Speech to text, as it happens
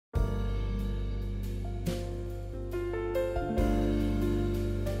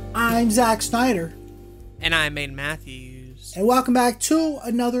I'm Zack Snyder. And I'm Maine Matthews. And welcome back to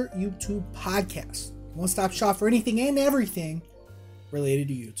another YouTube podcast. One-stop shop for anything and everything related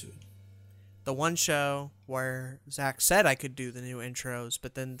to YouTube. The one show where Zack said I could do the new intros,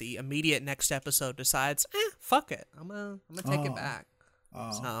 but then the immediate next episode decides, fuck it. I'm gonna take it back.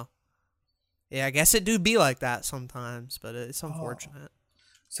 So, yeah, I guess it do be like that sometimes, but it's unfortunate.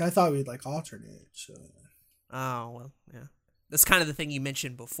 So I thought we'd alternate. So. Oh, well, yeah. That's kind of the thing you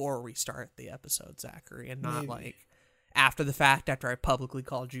mentioned before we start the episode, Zachary, and not after the fact, after I publicly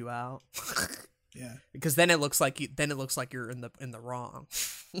called you out. Yeah. Because then it looks like you're in the wrong.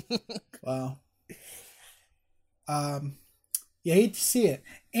 Wow. You hate to see it.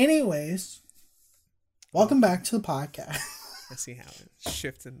 Anyways, welcome back to the podcast. I see how it's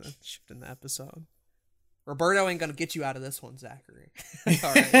shifting the episode. Roberto ain't gonna get you out of this one, Zachary.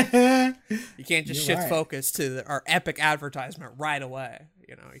 All right. You can't just shift focus to our epic advertisement right away.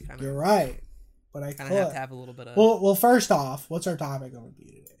 You know, You're right, but I kind of have to have a little bit of. Well, first off, what's our topic going to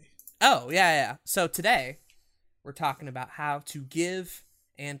be today? Oh yeah. So today we're talking about how to give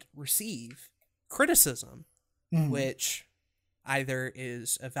and receive criticism, which either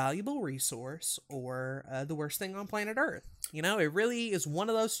is a valuable resource or the worst thing on planet Earth. You know, it really is one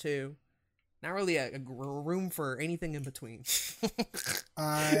of those two. Not really a room for anything in between.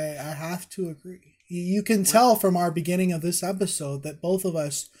 I have to agree. You can tell from our beginning of this episode that both of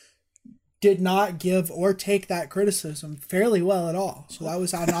us did not give or take that criticism fairly well at all. So that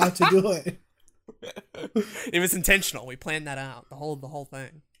was how not to do it. It was intentional. We planned that out. The whole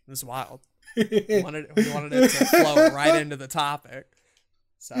thing. It was wild. We wanted it to flow right into the topic.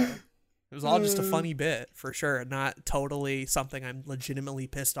 So it was all just a funny bit, for sure. Not totally something I'm legitimately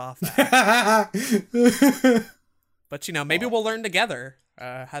pissed off at. But, you know, maybe we'll learn together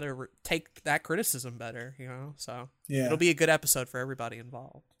how to take that criticism better, you know? So it'll be a good episode for everybody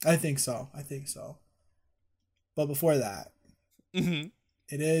involved. I think so. But before that,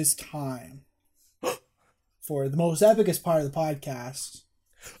 it is time for the most epicest part of the podcast.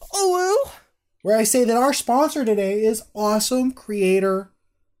 Oh, where I say that our sponsor today is Awesome Creator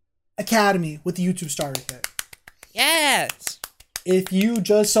Academy with the YouTube Starter Kit. Yes. If you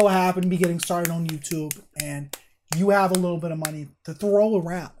just so happen to be getting started on YouTube and you have a little bit of money to throw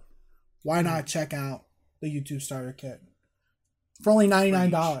around, why not check out the YouTube Starter Kit? For only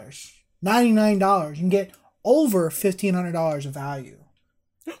 $99. $99. You can get over $1,500 of value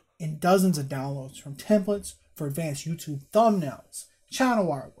and dozens of downloads from templates for advanced YouTube thumbnails, channel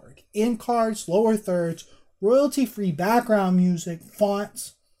artwork, end cards, lower thirds, royalty-free background music,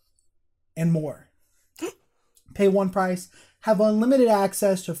 fonts, and more. Pay one price, have unlimited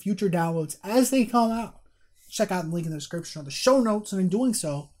access to future downloads as they come out. Check out the link in the description of the show notes, and in doing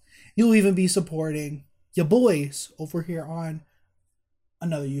so, you'll even be supporting your boys over here on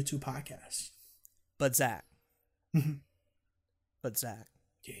another YouTube podcast. But Zach. Mm-hmm. But Zach.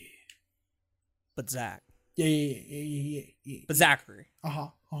 Yeah. But Zach. Yeah. But Zachary.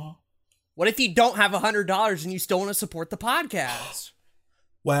 What if you don't have $100 and you still want to support the podcast?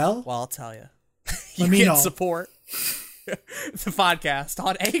 Well, I'll tell you. You can support the podcast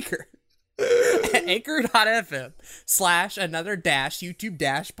on Anchor.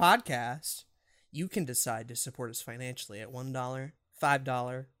 Anchor.fm/another-YouTube-podcast. You can decide to support us financially at $1,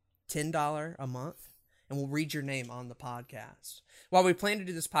 $5, $10 a month, and we'll read your name on the podcast. While we plan to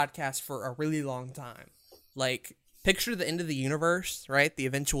do this podcast for a really long time, picture the end of the universe, right? The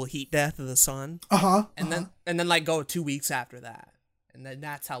eventual heat death of the sun. And then go 2 weeks after that. And then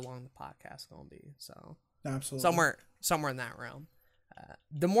that's how long the podcast is going to be. So absolutely. Somewhere in that realm.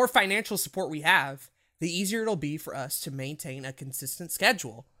 The more financial support we have, the easier it'll be for us to maintain a consistent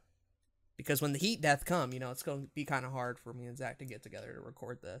schedule. Because when the heat death come, it's going to be kind of hard for me and Zach to get together to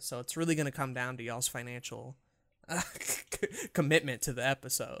record this. So it's really going to come down to y'all's financial commitment to the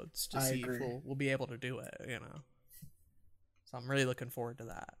episodes to see if we'll be able to do it, So I'm really looking forward to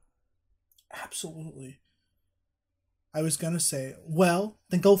that. Absolutely. I was going to say, well,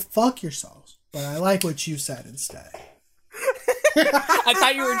 then go fuck yourselves. But I like what you said instead. I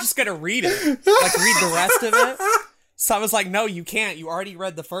thought you were just going to read it. Read the rest of it. So I was like, no, you can't. You already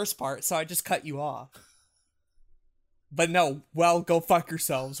read the first part, so I just cut you off. But no, well, go fuck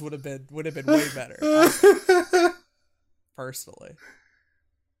yourselves would have been way better. Personally.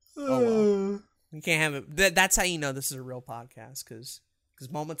 Oh, well. You can't have it. That's how you know this is a real podcast, because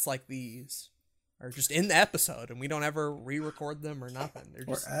moments like these are just in the episode, and we don't ever re-record them or nothing. They're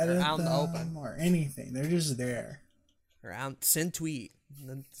just they're out in the open. Or anything. They're just there. They're out, send tweet, and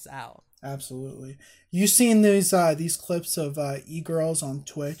then it's out. Absolutely. You seen these clips of e-girls on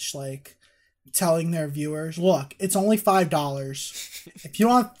Twitch, telling their viewers, look, it's only $5. If you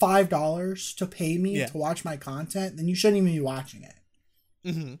don't have $5 to pay me to watch my content, then you shouldn't even be watching it.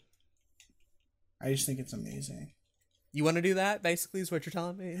 Mm-hmm. I just think it's amazing. You want to do that? Basically, is what you're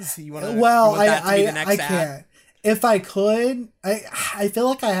telling me. You want I can't. If I could, I feel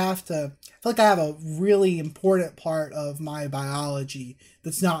like I have to. I feel like I have a really important part of my biology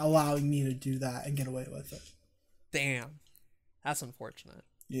that's not allowing me to do that and get away with it. Damn, that's unfortunate.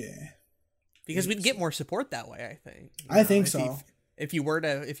 Yeah, because we'd get more support that way. I think. I think so. If you were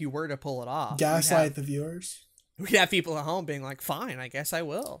to pull it off, gaslight the viewers. We'd have people at home being like, "Fine, I guess I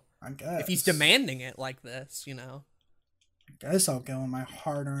will." I guess if he's demanding it like this, I guess I'll give them my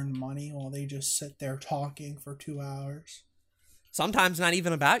hard-earned money while they just sit there talking for 2 hours. Sometimes not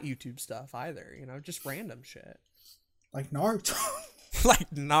even about YouTube stuff either, just random shit. Like Naruto. Like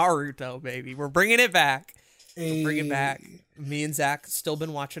Naruto, baby. We're bringing it back. We're bringing it back. Me and Zach still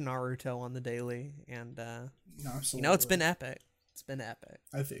been watching Naruto on the daily, and absolutely. It's been epic. It's been epic.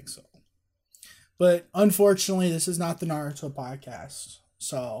 I think so. But unfortunately, this is not the Naruto podcast.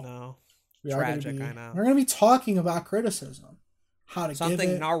 So no. Tragic, I know. We're going to be talking about criticism. How to something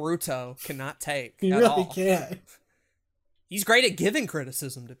give it. Naruto cannot take. He really can't. He's great at giving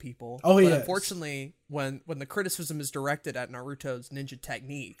criticism to people. Oh, but unfortunately, when the criticism is directed at Naruto's ninja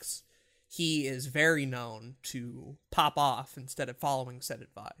techniques, he is very known to pop off instead of following said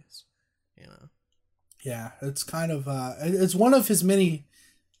advice. Yeah, it's kind of it's one of his many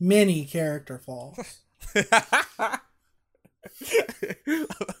character faults.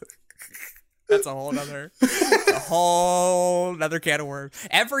 That's a whole nother can of worms.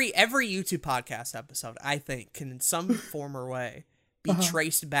 Every YouTube podcast episode, I think, can in some form or way be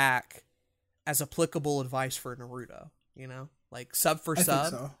traced back as applicable advice for Naruto. Like sub for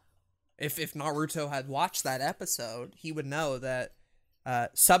sub. Think so. If Naruto had watched that episode, he would know that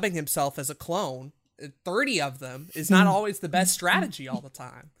subbing himself as a clone, 30 of them, is not always the best strategy all the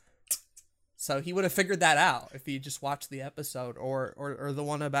time. So he would have figured that out if he just watched the episode or the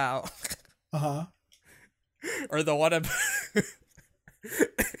one about or the one about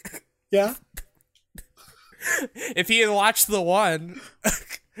yeah. If he had watched the one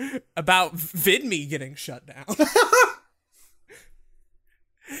about VidMe getting shut down,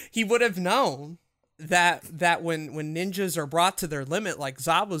 he would have known that when ninjas are brought to their limit like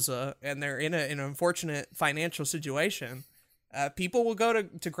Zabuza and they're in an unfortunate financial situation, people will go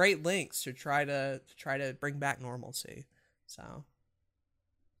to great lengths to try to bring back normalcy. So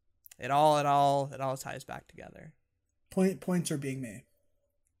it all ties back together. Points are being made.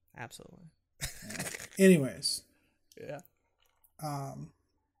 Absolutely. Yeah. Anyways. Yeah.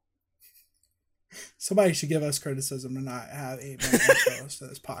 Somebody should give us criticism to not have 8 minute intros to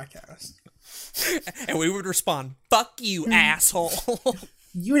this podcast. And we would respond, "Fuck you, asshole.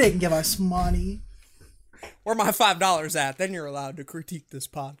 You didn't give us money. Where my $5 at? Then you're allowed to critique this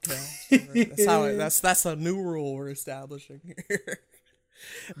podcast." That's a new rule we're establishing here.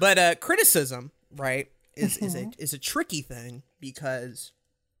 But criticism, right, is a tricky thing because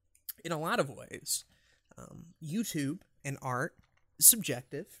in a lot of ways, YouTube and art is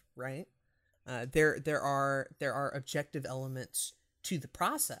subjective, right? There are objective elements to the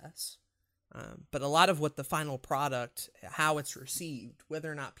process, but a lot of what the final product, how it's received,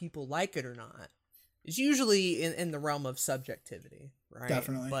 whether or not people like it or not, is usually in the realm of subjectivity, right?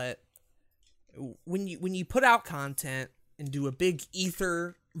 Definitely. But when you put out content and do a big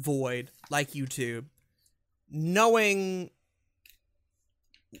ether void like YouTube, knowing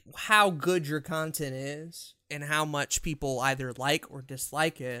how good your content is and how much people either like or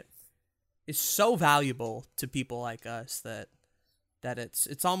dislike it is so valuable to people like us that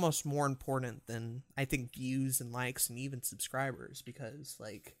it's almost more important than I think views and likes and even subscribers, because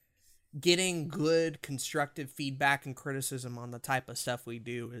like getting good constructive feedback and criticism on the type of stuff we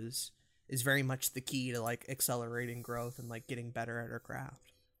do is very much the key to like accelerating growth and like getting better at our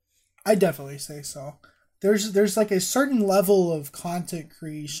craft. I definitely say so. There's like a certain level of content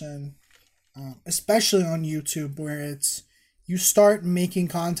creation, especially on YouTube, where it's you start making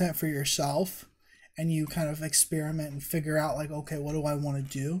content for yourself and you kind of experiment and figure out like, okay, what do I want to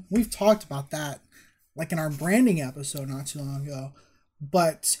do? We've talked about that like in our branding episode not too long ago,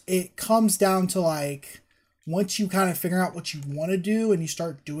 but it comes down to like, once you kind of figure out what you want to do and you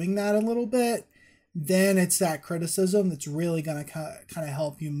start doing that a little bit, then it's that criticism that's really going to kind of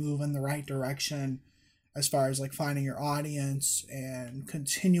help you move in the right direction as far as like finding your audience and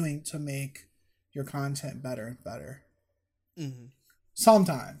continuing to make your content better and better. Mm-hmm.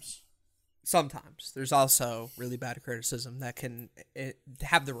 Sometimes there's also really bad criticism that can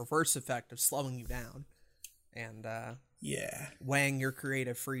have the reverse effect of slowing you down. and Yeah. weighing your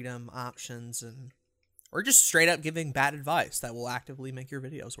creative freedom options, and or just straight up giving bad advice that will actively make your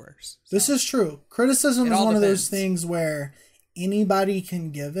videos worse. So, This is true. Criticism it is all one of those depends. things where anybody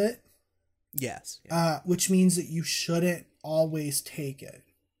can give it, yes. Yeah. which means that you shouldn't always take it.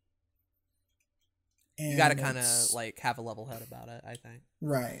 And You got to kind of like have a level head about it, I think.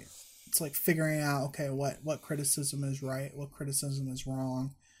 right. It's like figuring out, okay, what criticism is right, what criticism is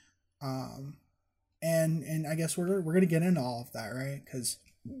wrong. And I guess we're gonna get into all of that, right? Because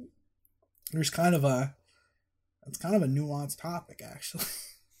there's it's kind of a nuanced topic, actually.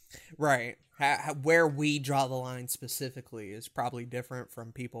 Right. Where we draw the line specifically is probably different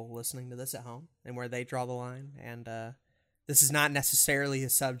from people listening to this at home and where they draw the line. And this is not necessarily a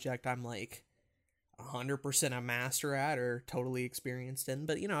subject I'm like 100% a master at or totally experienced in.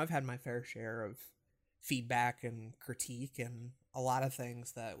 But, you know, I've had my fair share of feedback and critique and a lot of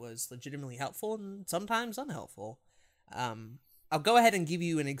things that was legitimately helpful and sometimes unhelpful. I'll go ahead and give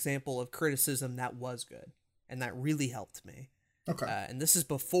you an example of criticism that was good and that really helped me. Okay. And this is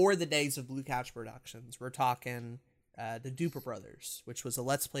before the days of Blue Couch Productions. We're talking the Duper Brothers, which was a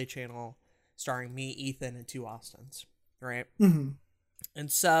Let's Play channel starring me, Ethan, and two Austins, right? Mm-hmm.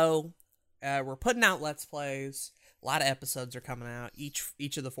 And so we're putting out Let's Plays. A lot of episodes are coming out.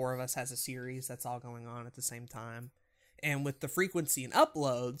 Each of the four of us has a series that's all going on at the same time. And with the frequency and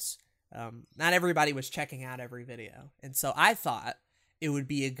uploads, not everybody was checking out every video. And so I thought it would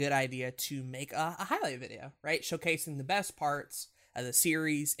be a good idea to make a highlight video, right? Showcasing the best parts of the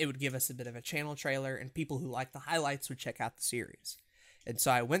series. It would give us a bit of a channel trailer, and people who like the highlights would check out the series. And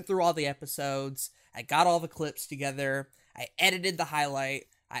so I went through all the episodes. I got all the clips together. I edited the highlight.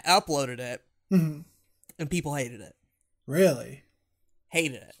 I uploaded it. Mm-hmm. And people hated it. Really?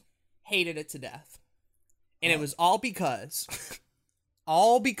 Hated it. Hated it to death. And Oh. it was all because,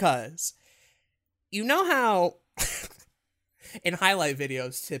 you know how in highlight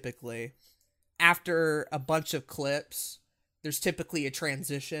videos, typically, after a bunch of clips, there's typically a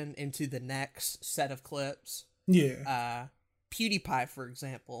transition into the next set of clips. Yeah. PewDiePie, for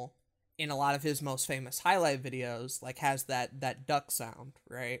example, in a lot of his most famous highlight videos, like has that duck sound,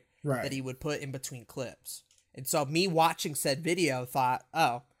 right? Right. That he would put in between clips. And so me watching said video thought,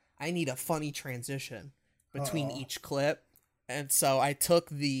 oh, I need a funny transition between each clip. And so I took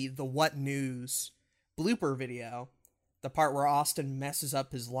the What News blooper video, the part where Austin messes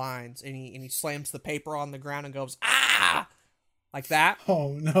up his lines and he slams the paper on the ground and goes, ah, like that.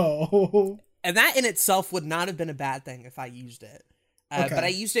 Oh no. And that in itself would not have been a bad thing if I used it. Okay. But I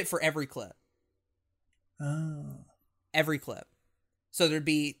used it for every clip. Oh. Every clip. So there'd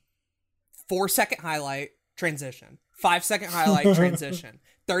be 4-second highlight, transition. 5-second highlight, transition.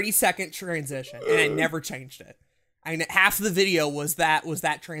 30-second transition. And I never changed it. I mean, half the video was that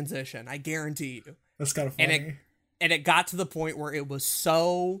transition. I guarantee you. That's kind of funny. And it got to the point where it was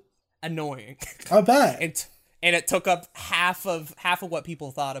so annoying. I bet. And it took up half of what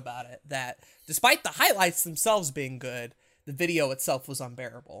people thought about it, that despite the highlights themselves being good, the video itself was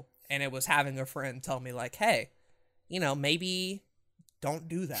unbearable. And it was having a friend tell me, like, hey, you know, maybe don't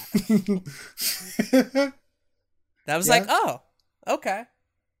do that. That was like, oh, okay.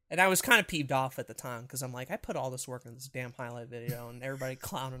 And I was kind of peeved off at the time because I'm like, I put all this work in this damn highlight video and everybody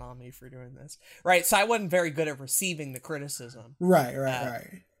clowning on me for doing this. Right. So I wasn't very good at receiving the criticism.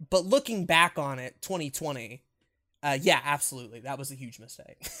 Right. But looking back on it, 2020, yeah, absolutely. That was a huge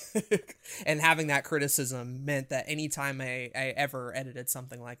mistake. And having that criticism meant that anytime I ever edited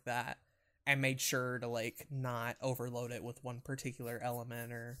something like that, I made sure to like not overload it with one particular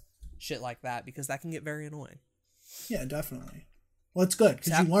element or shit like that, because that can get very annoying. Yeah, definitely. Well, it's good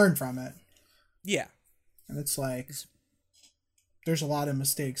because you learn from it. Yeah. And it's like, there's a lot of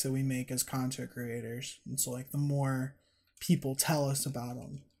mistakes that we make as content creators. And so, like, the more people tell us about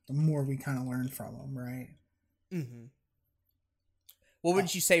them, the more we kind of learn from them, right? Mm-hmm. What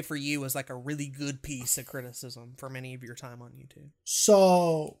would you say for you was like a really good piece of criticism from any of your time on YouTube?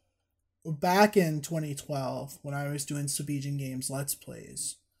 So, back in 2012, when I was doing Subijin Games Let's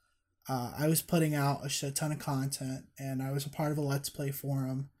Plays, I was putting out a shit ton of content, and I was a part of a Let's Play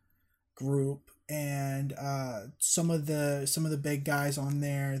forum group, and some of the big guys on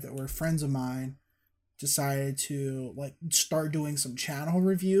there that were friends of mine decided to like start doing some channel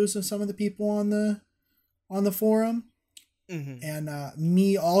reviews of some of the people on the forum. Mm-hmm. And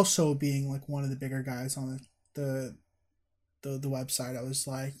me also being like one of the bigger guys on the website, I was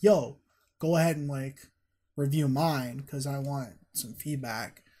like, yo, go ahead and like review mine because I want some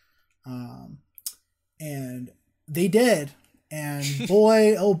feedback. And they did, and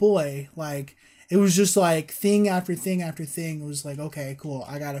boy, oh boy, like it was just like thing after thing after thing. It was like, okay, cool,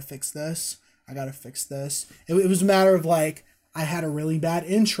 I gotta fix this, I gotta fix this. It was a matter of like, I had a really bad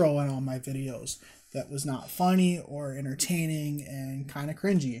intro in all my videos that was not funny or entertaining and kind of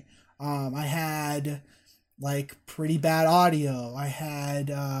cringy. I had like pretty bad audio. I had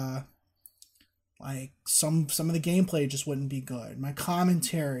like some of the gameplay just wouldn't be good. My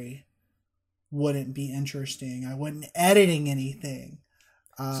commentary wouldn't be interesting. I wasn't editing anything.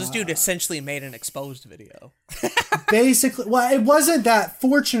 So this dude essentially made an exposed video. Basically, well, it wasn't that,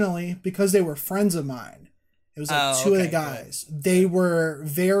 fortunately, because they were friends of mine. It was like two of the guys. Good. They were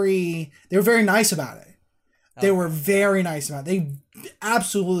very nice about it. They were very nice about it. They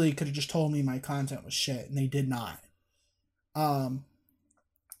absolutely could have just told me my content was shit, and they did not.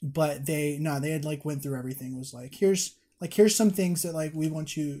 But they had like went through everything. It was like, here's some things that like we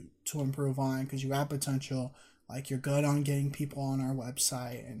want you to improve on because you have potential. Like, you're good on getting people on our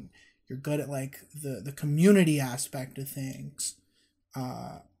website, and you're good at like the community aspect of things,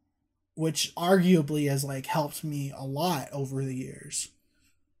 which arguably has like helped me a lot over the years.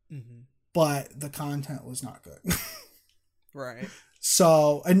 Mm-hmm. But the content was not good. Right.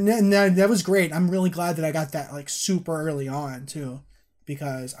 So, and that was great. I'm really glad that I got that like super early on too,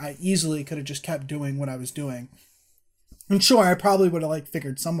 because I easily could have just kept doing what I was doing. And sure, I probably would have like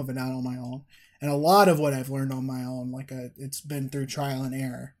figured some of it out on my own. And a lot of what I've learned on my own, like it's been through trial and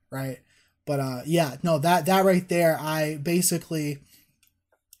error, right? But yeah, no, that right there, I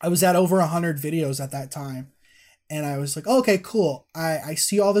was at over 100 videos at that time. And I was like, okay, cool. I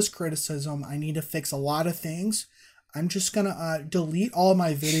see all this criticism. I need to fix a lot of things. I'm just going to delete all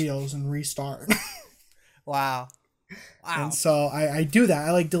my videos and restart. Wow. And so I do that.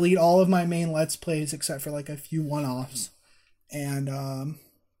 I like delete all of my main Let's Plays except for like a few one-offs. And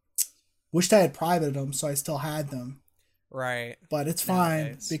wished I had privated them so I still had them. Right. But it's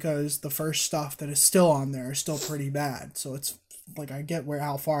fine because the first stuff that is still on there is still pretty bad. So it's like I get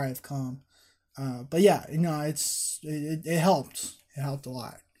how far I've come. But yeah, it helped. It helped a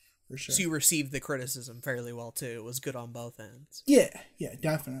lot, for sure. So you received the criticism fairly well too. It was good on both ends. Yeah,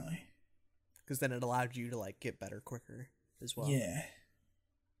 definitely. Because then it allowed you to like get better quicker as well. Yeah.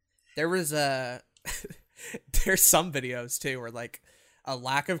 There was there's some videos too where like a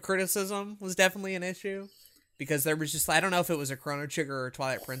lack of criticism was definitely an issue. Because there was just, I don't know if it was a Chrono Trigger or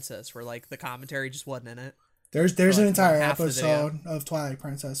Twilight Princess where like the commentary just wasn't in it. There's an entire episode of Twilight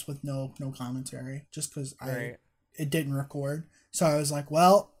Princess with no commentary, just because it didn't record. So I was like,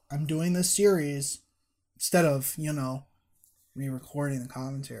 well, I'm doing this series instead of re-recording the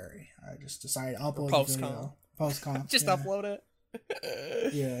commentary. I just decided to upload the video. Post-com. Just upload it.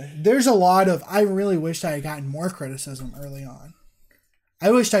 Yeah, there's a lot of. I really wished I had gotten more criticism early on.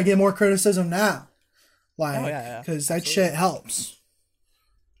 I wished I'd get more criticism now, like because that shit helps.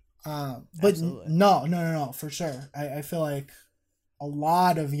 But Absolutely. No, for sure. I feel like a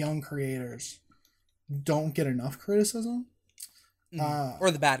lot of young creators don't get enough criticism.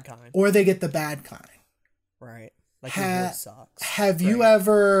 Or the bad kind. Or they get the bad kind. Right. Like your voice sucks. Have you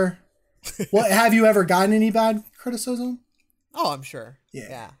ever have you ever gotten any bad criticism? Oh, I'm sure.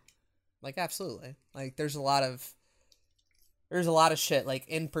 Yeah. Like absolutely. Like there's a lot of shit, like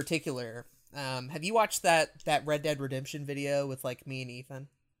in particular. Have you watched that Red Dead Redemption video with like me and Ethan?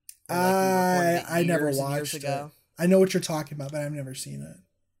 I never watched it. I know what you're talking about, but I've never seen it.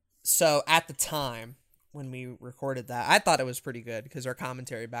 So at the time when we recorded that, I thought it was pretty good because our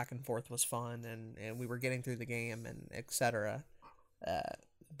commentary back and forth was fun and we were getting through the game and etc.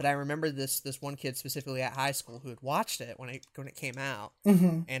 But I remember this one kid specifically at high school who had watched it when it came out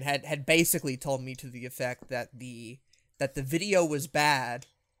and had basically told me to the effect that the video was bad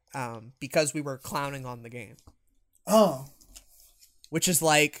because we were clowning on the game. Oh. Which is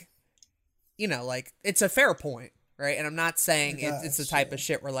like, like it's a fair point, right? And I'm not saying it's the type of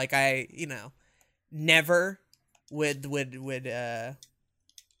shit where like I, never would I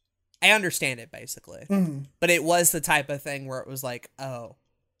understand it basically. But it was the type of thing where it was like, oh,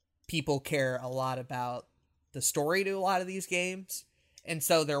 people care a lot about the story to a lot of these games. And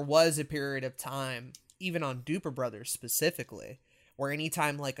so there was a period of time, even on Duper Brothers specifically, where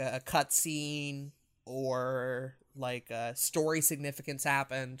anytime like a cutscene or like story significance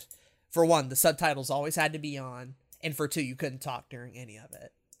happened, for one, the subtitles always had to be on, and for two, you couldn't talk during any of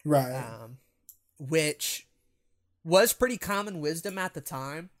it. Right. Which was pretty common wisdom at the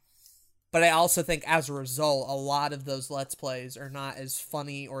time, but I also think as a result, a lot of those Let's Plays are not as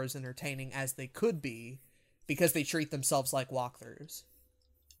funny or as entertaining as they could be because they treat themselves like walkthroughs.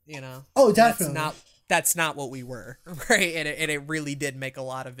 Oh, definitely. That's not what we were, right? And it really did make a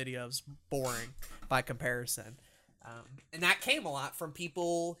lot of videos boring by comparison. And that came a lot from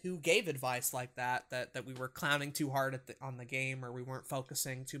people who gave advice like that we were clowning too hard on the game, or we weren't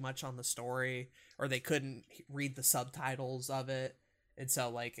focusing too much on the story, or they couldn't read the subtitles of it. And so,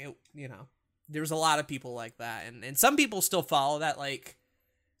 like, it, you know, there was a lot of people like that. And some people still follow that, like,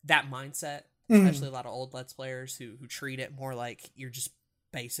 that mindset, especially a lot of old Let's Players who treat it more like you're just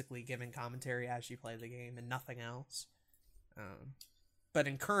basically giving commentary as you play the game and nothing else. But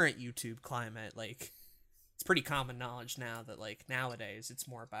in current YouTube climate, like, it's pretty common knowledge now that, like, nowadays it's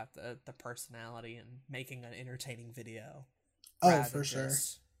more about the personality and making an entertaining video. Oh, for sure.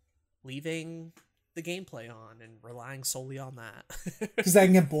 Leaving the gameplay on and relying solely on that. Because that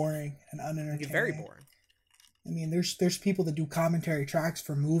can get boring and unentertaining. Get very boring. I mean, there's people that do commentary tracks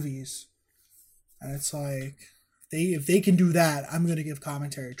for movies, and it's like, if they can do that, I'm gonna give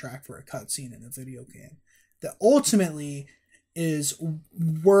commentary track for a cutscene in a video game that ultimately is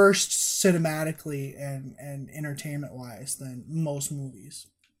worse cinematically and entertainment wise than most movies.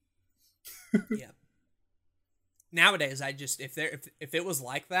 Yeah. Nowadays, I just if it was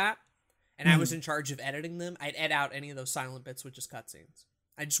like that, and I was in charge of editing them, I'd edit out any of those silent bits with just cutscenes.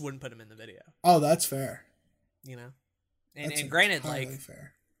 I just wouldn't put them in the video. Oh, that's fair. You know, and granted, like,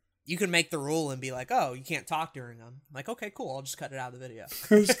 fair. You can make the rule and be like, oh, you can't talk during them. I'm like, okay, cool, I'll just cut it out of the video.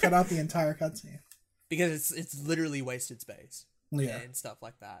 Just cut out the entire cutscene. Because it's literally wasted space. Yeah. And stuff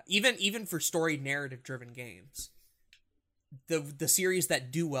like that. Even for story narrative driven games, the series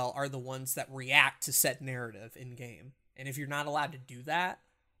that do well are the ones that react to said narrative in game. And if you're not allowed to do that,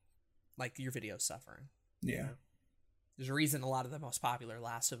 like, your video's suffering. Yeah. You know? There's a reason a lot of the most popular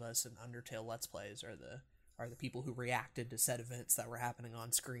Last of Us and Undertale Let's Plays are the people who reacted to said events that were happening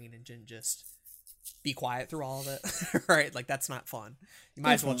on screen and didn't just be quiet through all of it. Right? Like, that's not fun. You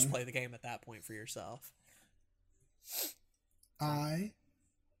might as well just play the game at that point for yourself. I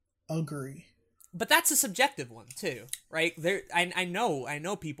agree. But that's a subjective one too, right? I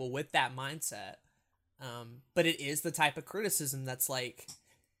know people with that mindset. But it is the type of criticism that's like,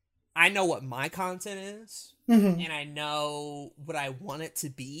 I know what my content is, and I know what I want it to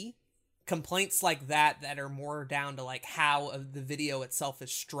be. Complaints like that are more down to, like, how the video itself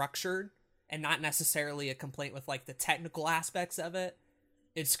is structured, and not necessarily a complaint with, like, the technical aspects of it.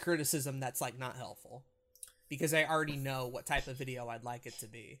 It's criticism that's, like, not helpful. Because I already know what type of video I'd like it to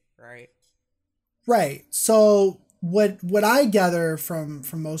be, right? Right. So what I gather from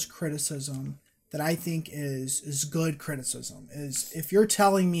most criticism that I think is good criticism is, if you're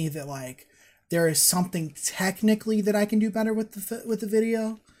telling me that, like, there is something technically that I can do better with the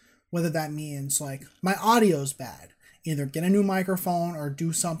video, whether that means, like, my audio's bad, either get a new microphone or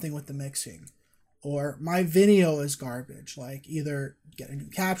do something with the mixing, or my video is garbage, like, either get a new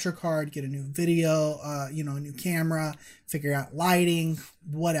capture card, get a new video, a new camera, figure out lighting,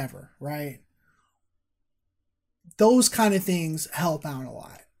 whatever, right? Those kind of things help out a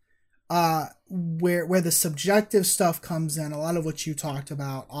lot. Where the subjective stuff comes in, a lot of what you talked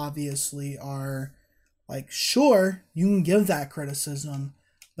about obviously are, like, sure, you can give that criticism,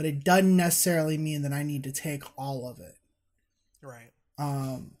 but it doesn't necessarily mean that I need to take all of it. Right.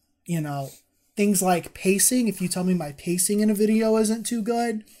 Things like pacing. If you tell me my pacing in a video isn't too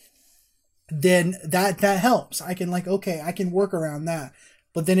good, then that helps. I can, like, okay, I can work around that.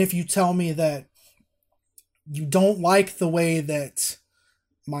 But then if you tell me that you don't like the way that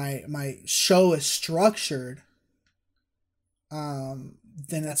my show is structured, then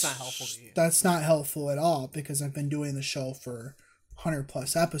that's not helpful to you. That's not helpful at all, because I've been doing the show for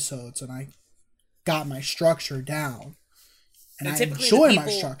 100+ episodes and I got my structure down, and I enjoy my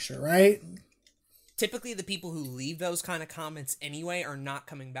structure, right? Typically, the people who leave those kind of comments anyway are not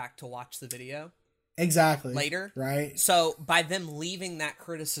coming back to watch the video. Exactly. Later. Right. So by them leaving that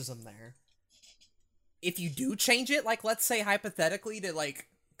criticism there, if you do change it, like, let's say hypothetically, to, like,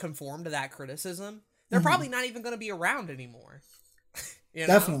 conform to that criticism, they're probably not even going to be around anymore. You know?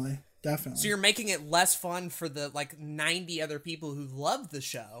 Definitely. So you're making it less fun for the, like, 90 other people who love the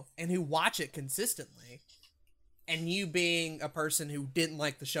show and who watch it consistently. And you being a person who didn't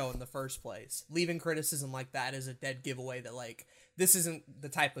like the show in the first place, leaving criticism like that is a dead giveaway that, like, this isn't the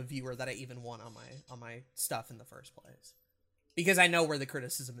type of viewer that I even want on my stuff in the first place. Because I know where the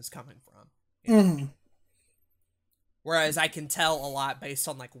criticism is coming from. You know? Whereas I can tell a lot based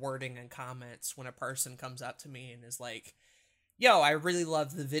on, like, wording and comments when a person comes up to me and is like, yo, I really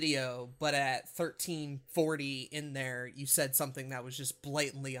loved the video, but at 1340 in there, you said something that was just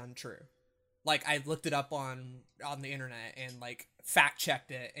blatantly untrue. Like, I looked it up on the internet and, like, fact checked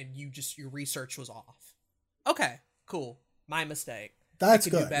it, and your research was off. Okay, cool. My mistake. That's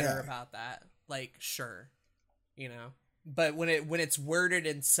I good. Do better about that. Like, sure, But when it's worded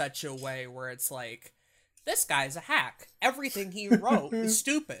in such a way where it's like, this guy's a hack. Everything he wrote is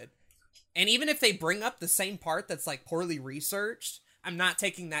stupid. And even if they bring up the same part that's like poorly researched, I'm not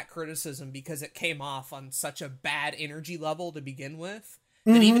taking that criticism because it came off on such a bad energy level to begin with.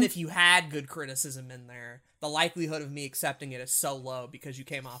 That even if you had good criticism in there, the likelihood of me accepting it is so low because you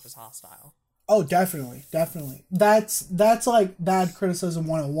came off as hostile. Oh, definitely. That's like bad criticism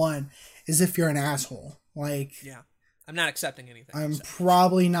 101 is if you're an asshole. Like, yeah, I'm not accepting anything. I'm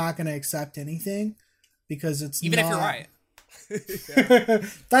probably not going to accept anything because it's even not... if you're right. Yeah.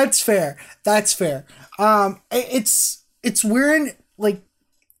 That's fair. It's weird. Like,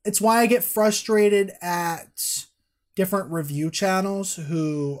 it's why I get frustrated at different review channels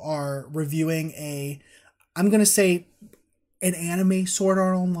who are reviewing I'm going to say an anime Sword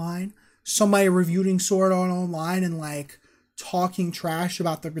Art Online. Somebody reviewing Sword Art Online and like talking trash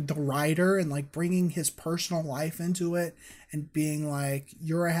about the writer and like bringing his personal life into it and being like,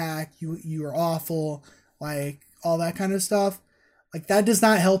 you're a hack, you're awful, like all that kind of stuff. Like, that does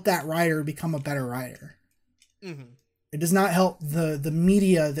not help that writer become a better writer. Mm-hmm. It does not help the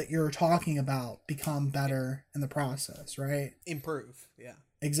media that you're talking about become better in the process, right? Improve, yeah.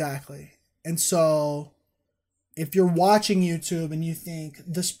 Exactly. And so if you're watching YouTube and you think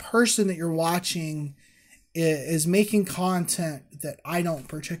this person that you're watching is making content that I don't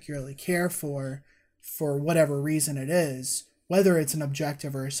particularly care for whatever reason it is, whether it's an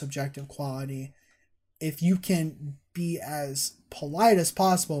objective or a subjective quality, if you can be as polite as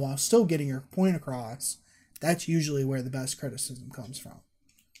possible while still getting your point across, that's usually where the best criticism comes from.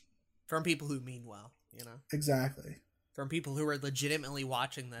 From people who mean well, you know? Exactly. From people who are legitimately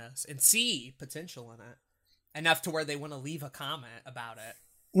watching this and see potential in it enough to where they want to leave a comment about it.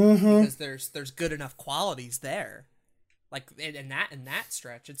 Mm-hmm. Because there's good enough qualities there. Like, in that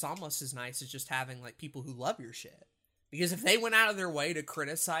stretch, it's almost as nice as just having, like, people who love your shit. Because if they went out of their way to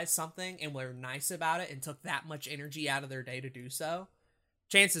criticize something and were nice about it and took that much energy out of their day to do so,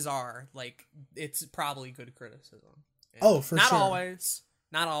 chances are, like, it's probably good criticism. And oh, for not sure.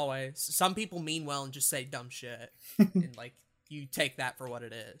 Not always. Some people mean well and just say dumb shit. And, like, you take that for what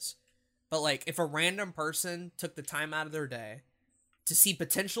it is. But, like, if a random person took the time out of their day to see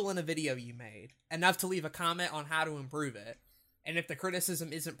potential in a video you made, enough to leave a comment on how to improve it, and if the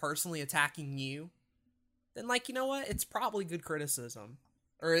criticism isn't personally attacking you, then, like, you know what? It's probably good criticism.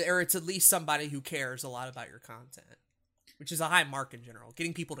 Or it's at least somebody who cares a lot about your content. Which is a high mark in general.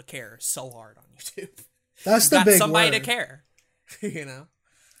 Getting people to care is so hard on YouTube. That's the big somebody word. to care. You know?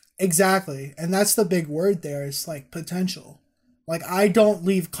 Exactly. And that's the big word there. It's like potential. Like, I don't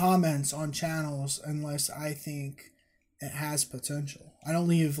leave comments on channels unless I think it has potential. I don't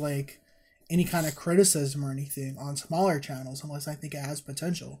leave like any kind of criticism or anything on smaller channels unless I think it has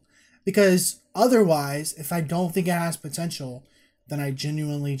potential. Because otherwise, if I don't think it has potential, then I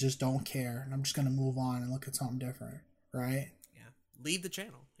genuinely just don't care. And I'm just going to move on and look at something different. Right? Yeah. Leave the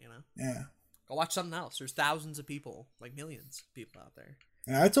channel, you know? Yeah. Go watch something else. There's thousands of people, like millions of people out there.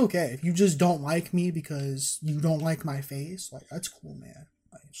 Yeah, that's okay. If you just don't like me because you don't like my face, like, that's cool, man.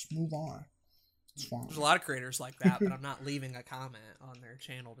 Like, just move on. It's fine. There's a lot of creators like that, but I'm not leaving a comment on their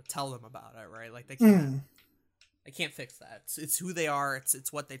channel to tell them about it, right? Like, they can't. They can't fix that. It's who they are.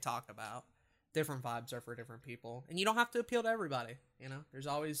 It's what they talk about. Different vibes are for different people, and you don't have to appeal to everybody. You know,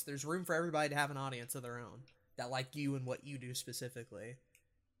 there's room for everybody to have an audience of their own that like you and what you do specifically.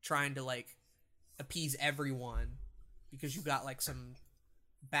 Trying to like appease everyone because you got like some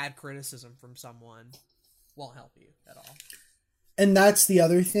bad criticism from someone won't help you at all. And that's the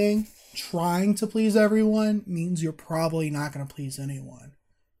other thing. Trying to please everyone means you're probably not going to please anyone.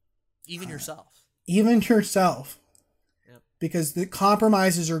 Even yourself. Even yourself. Yep. Because the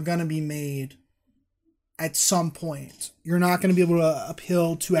compromises are going to be made at some point. You're not going to be able to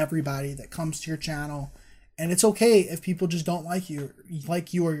appeal to everybody that comes to your channel. And it's okay if people just don't like you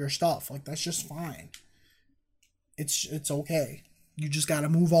or your stuff. Like, that's just fine. It's okay. You just got to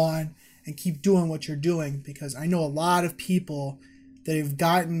move on and keep doing what you're doing, because I know a lot of people that have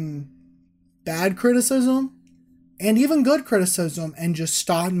gotten bad criticism and even good criticism and just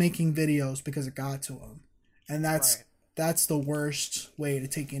stopped making videos because it got to them. And that's the worst way to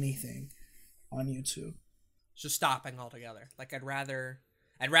take anything on YouTube. Just stopping altogether. Like, I'd rather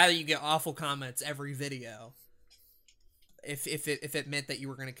you get awful comments every video if it meant that you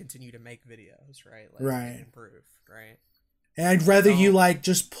were going to continue to make videos, right? Like, right. Improve, right? And I'd rather you like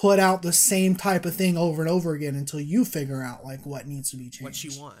just put out the same type of thing over and over again until you figure out like what needs to be changed. What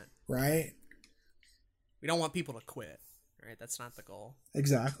you want. Right? We don't want people to quit, right? That's not the goal.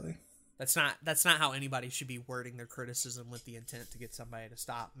 Exactly. That's not how anybody should be wording their criticism with the intent to get somebody to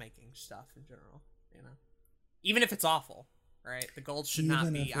stop making stuff in general, you know? Even if it's awful, right? The goal should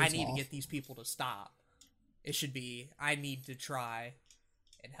not be, I need to get these people to stop. It should be, I need to try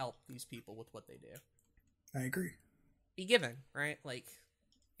and help these people with what they do. I agree. Be given, right? Like,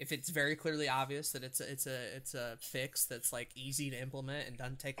 if it's very clearly obvious that it's a fix that's like easy to implement and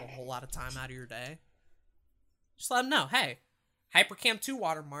doesn't take a whole lot of time out of your day, just let them know, hey, Hypercam 2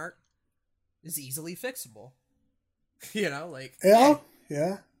 watermark is easily fixable. You know, like, Yeah, hey,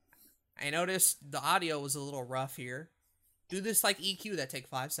 yeah. I noticed the audio was a little rough here. Do this like EQ that take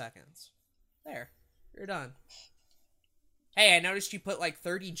 5 seconds. There, you're done. Hey, I noticed you put like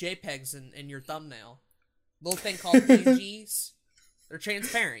 30 JPEGs in your thumbnail. Little thing called PNGs. They're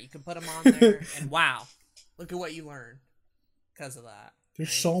transparent. You can put them on there, and wow, look at what you learned because of that. They're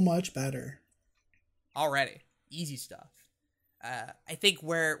so much better already. Easy stuff. I think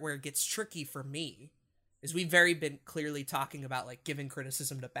where it gets tricky for me is we've been clearly talking about like giving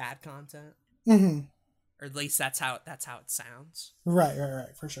criticism to bad content, or at least that's how it sounds. Right,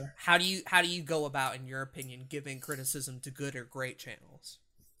 for sure. How do you go about, in your opinion, giving criticism to good or great channels?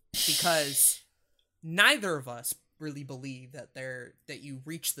 Because neither of us really believe that you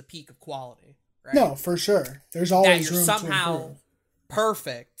reach the peak of quality, right? No, for sure. There's always that you're room somehow to improve.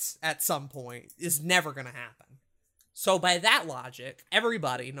 Perfect at some point is never going to happen. So by that logic,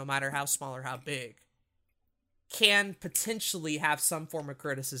 everybody, no matter how small or how big, can potentially have some form of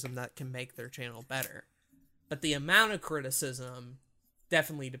criticism that can make their channel better. But the amount of criticism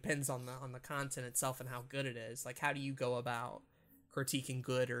definitely depends on the content itself and how good it is. Like, how do you go about critiquing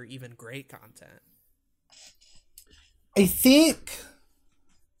good or even great content? I think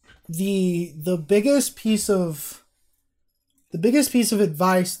the biggest piece of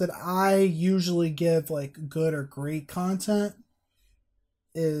advice that I usually give like good or great content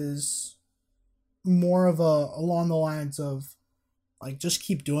is more of along the lines of like, just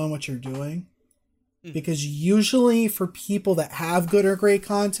keep doing what you're doing. Because usually for people that have good or great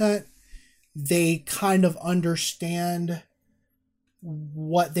content, they kind of understand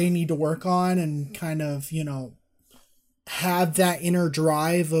what they need to work on and kind of, you know, have that inner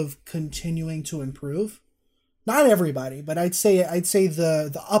drive of continuing to improve. Not everybody, but I'd say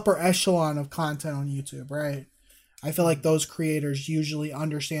the upper echelon of content on YouTube, right? I feel like those creators usually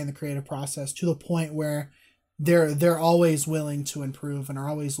understand the creative process to the point where they're always willing to improve and are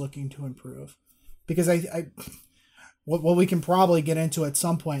always looking to improve. Because what we can probably get into at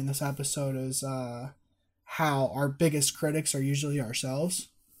some point in this episode is how our biggest critics are usually ourselves.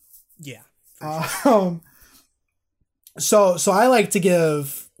 Yeah. Sure. So I like to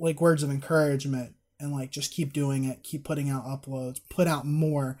give like words of encouragement and like just keep doing it, keep putting out uploads, put out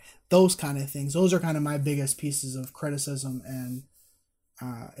more, those kind of things. Those are kind of my biggest pieces of criticism and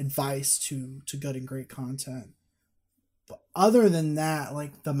advice to good and great content. But other than that,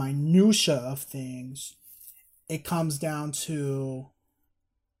 like the minutia of things, it comes down to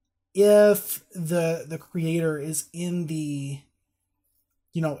if the creator is in the,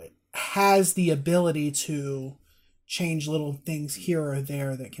 you know, has the ability to change little things here or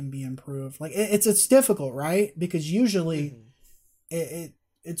there that can be improved. Like it's difficult, right? Because usually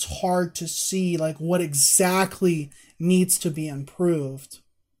it's hard to see like what exactly needs to be improved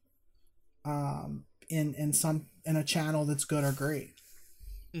in a channel that's good or great.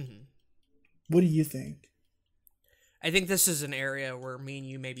 What do you think? I think this is an area where me and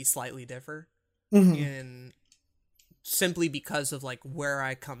you maybe slightly differ, in simply because of like where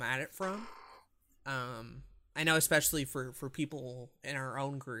I come at it from. I know especially for people in our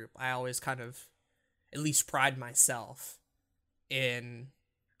own group, I always kind of at least pride myself in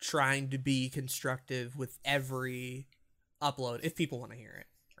trying to be constructive with every upload if people want to hear it.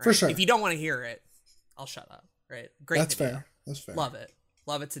 Right? For sure. If you don't want to hear it, I'll shut up. Right? Great. That's video. fair. That's fair.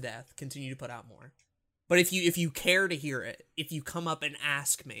 Love it to death. Continue to put out more. But if you care to hear it, if you come up and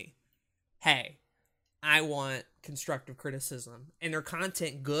ask me, hey, I want constructive criticism, and their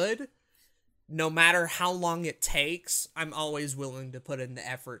content good, no matter how long it takes, I'm always willing to put in the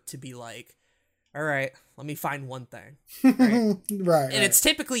effort to be like, all right, let me find one thing. Right? Right. And it's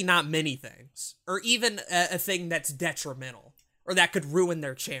typically not many things, or even a thing that's detrimental, or that could ruin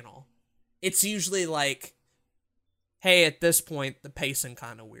their channel. It's usually like, hey, at this point, the pacing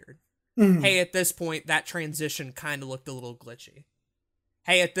kind of weird. Hey, at this point, that transition kind of looked a little glitchy.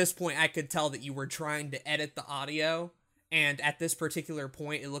 Hey, at this point, I could tell that you were trying to edit the audio, and at this particular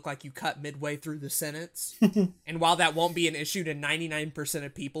point, it looked like you cut midway through the sentence. And while that won't be an issue to 99%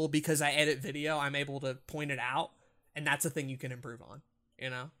 of people, because I edit video, I'm able to point it out, and that's a thing you can improve on,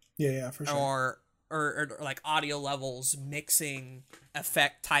 you know? Yeah, for sure. Or like audio levels, mixing,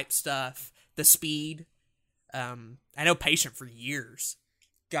 effect type stuff, the speed. I know Patient for years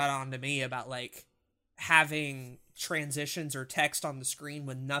got on to me about like having transitions or text on the screen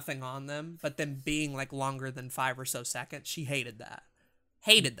with nothing on them, but them being like longer than 5 or so seconds. She hated that.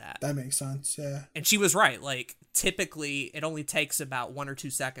 That makes sense. Yeah. And she was right. Like, typically it only takes about 1 or 2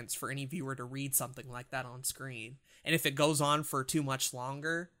 seconds for any viewer to read something like that on screen. And if it goes on for too much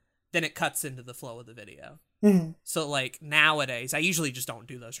longer, then it cuts into the flow of the video. Mm-hmm. So like nowadays, I usually just don't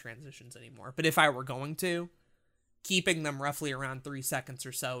do those transitions anymore. But if I were going to, keeping them roughly around 3 seconds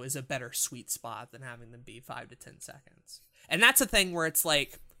or so is a better sweet spot than having them be 5 to 10 seconds. And that's a thing where it's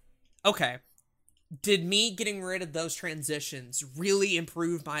like, okay, did me getting rid of those transitions really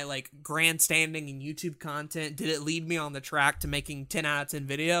improve my like grandstanding in YouTube content? Did it lead me on the track to making 10 out of 10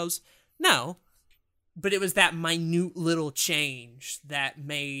 videos? No. But it was that minute little change that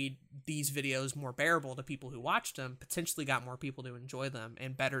made these videos more bearable to people who watched them, potentially got more people to enjoy them,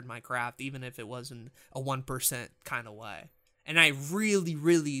 and bettered my craft, even if it was in a 1% kind of way. And I really,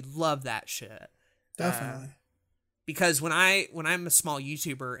 really love that shit. Definitely. Because when I'm a small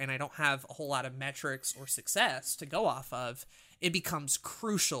YouTuber and I don't have a whole lot of metrics or success to go off of, it becomes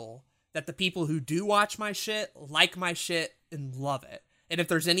crucial that the people who do watch my shit like my shit and love it. And if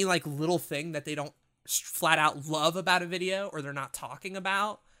there's any like little thing that they don't flat out love about a video or they're not talking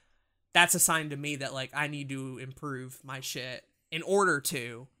about, that's a sign to me that like I need to improve my shit in order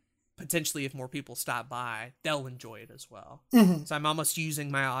to potentially, if more people stop by, they'll enjoy it as well. Mm-hmm. So I'm almost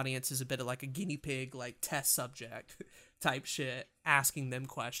using my audience as a bit of like a guinea pig, like test subject type shit, asking them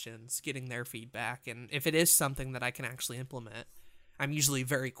questions, getting their feedback. And if it is something that I can actually implement, I'm usually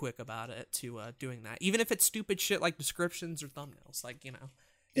very quick about it to doing that. Even if it's stupid shit like descriptions or thumbnails, like, you know,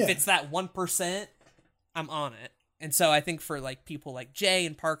 if it's that 1%, I'm on it. And so I think for like people like Jay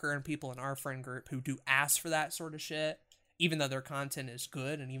and Parker and people in our friend group who do ask for that sort of shit, even though their content is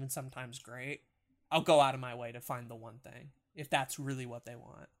good and even sometimes great, I'll go out of my way to find the one thing if that's really what they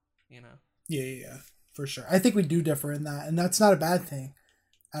want, you know? Yeah, for sure. I think we do differ in that, and that's not a bad thing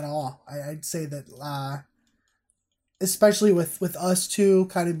at all. I'd say that, especially with us two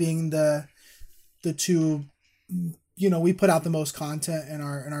kind of being the two, you know, we put out the most content in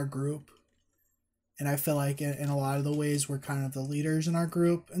our group. And I feel like in a lot of the ways we're kind of the leaders in our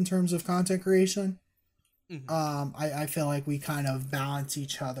group in terms of content creation. Mm-hmm. I feel like we kind of balance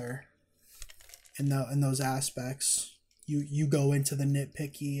each other in those aspects. You go into the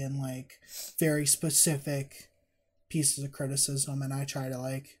nitpicky and like very specific pieces of criticism, and I try to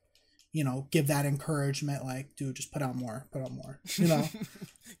like, you know, give that encouragement, like, dude, just put out more, you know.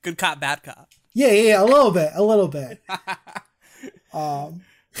 Good cop, bad cop. Yeah, a little bit. I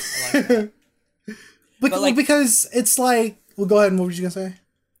like that. Because it's like, well, go ahead. What were you gonna say?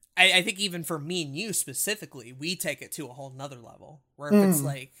 I think even for me and you specifically, we take it to a whole nother level. Where if it's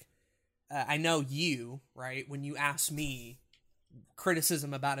like, I know you, right? When you ask me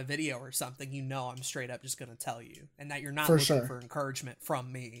criticism about a video or something, you know I'm straight up just gonna tell you, and that you're not looking for encouragement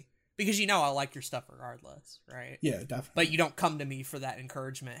from me because you know I like your stuff regardless, right? Yeah, definitely. But you don't come to me for that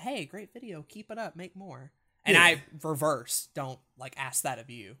encouragement. Hey, great video, keep it up, make more. And I don't like ask that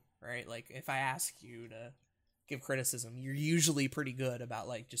of you. Right? Like, if I ask you to give criticism, you're usually pretty good about,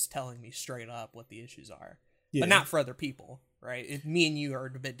 like, just telling me straight up what the issues are. Yeah. But not for other people, right? Me and you are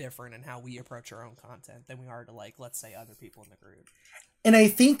a bit different in how we approach our own content than we are to, like, let's say other people in the group. And I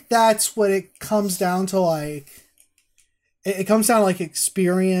think that's what it comes down to, like... It comes down to, like,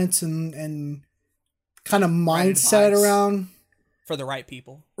 experience and kind of mindset around... For the right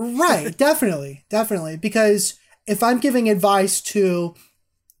people. Right, definitely. Because if I'm giving advice to...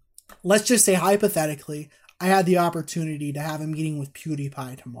 Let's just say, hypothetically, I had the opportunity to have a meeting with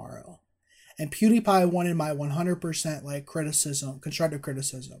PewDiePie tomorrow. And PewDiePie wanted my 100% like criticism, constructive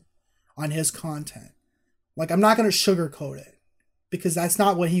criticism on his content. Like, I'm not going to sugarcoat it because that's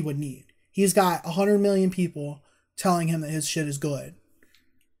not what he would need. He's got 100 million people telling him that his shit is good.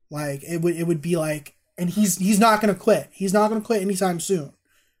 Like, it would be like, and he's not going to quit. He's not going to quit anytime soon.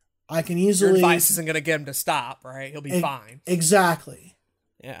 I can easily... Your advice isn't going to get him to stop, right? He'll be fine. Exactly.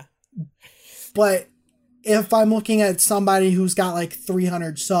 Yeah. But if I'm looking at somebody who's got like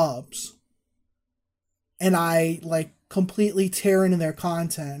 300 subs and I like completely tear into their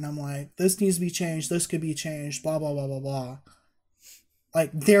content and I'm like, this needs to be changed, this could be changed, blah, blah, blah, blah, blah.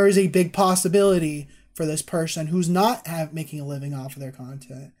 Like, there is a big possibility for this person who's not making a living off of their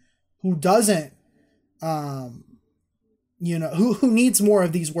content, who doesn't, you know, who needs more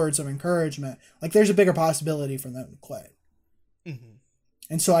of these words of encouragement. Like, there's a bigger possibility for them to quit. Mm-hmm.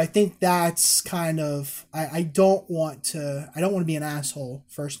 And so I think that's kind of, I don't want to be an asshole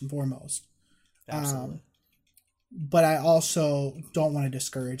first and foremost. Absolutely. But I also don't want to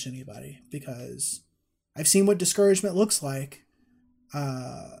discourage anybody because I've seen what discouragement looks like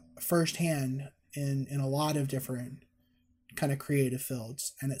firsthand in a lot of different kind of creative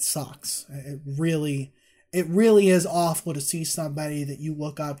fields, and it sucks. It really is awful to see somebody that you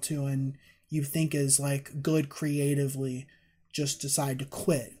look up to and you think is like good creatively just decide to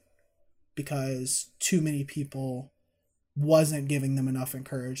quit because too many people wasn't giving them enough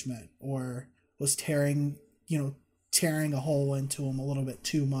encouragement or was tearing a hole into them a little bit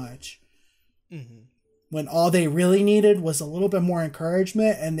too much. Mm-hmm. When all they really needed was a little bit more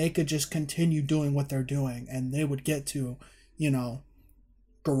encouragement, and they could just continue doing what they're doing, and they would get to,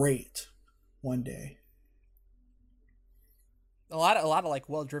 great one day. A lot of like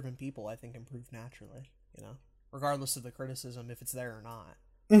well-driven people, I think, improve naturally, regardless of the criticism, if it's there or not.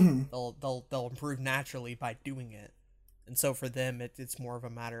 Mm-hmm. They'll improve naturally by doing it. And so for them, it's more of a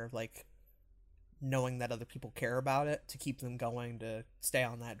matter of like knowing that other people care about it to keep them going, to stay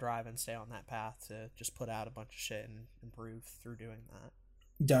on that drive and stay on that path, to just put out a bunch of shit and improve through doing that.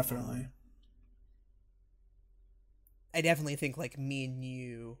 Definitely. I definitely think like me and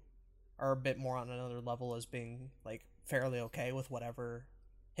you are a bit more on another level as being like fairly okay with whatever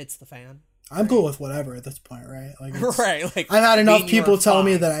hits the fan. I'm cool with whatever at this point, right? Like, right. Like I've had enough people tell fine.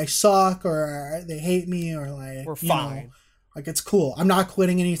 me that I suck or they hate me or like we're fine. Like it's cool. I'm not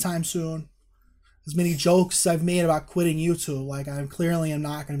quitting anytime soon. As many jokes I've made about quitting YouTube, like I clearly am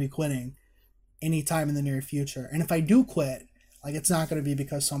not going to be quitting anytime in the near future. And if I do quit, like it's not going to be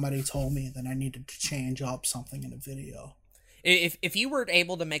because somebody told me that I needed to change up something in a video. If you were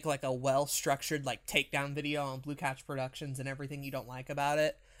able to make like a well-structured like takedown video on Blue Couch Productions and everything you don't like about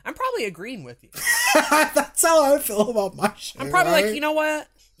it, I'm probably agreeing with you. That's how I feel about my shit. I'm probably right? like, you know what?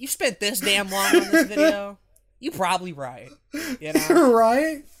 You spent this damn long on this video. You probably right.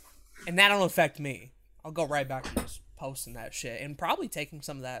 Right? And that don't affect me. I'll go right back to just posting that shit and probably taking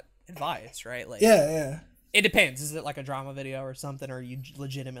some of that advice, right? Like, yeah. It depends. Is it like a drama video or something, or are you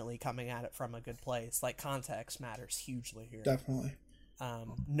legitimately coming at it from a good place? Like, context matters hugely here. Definitely.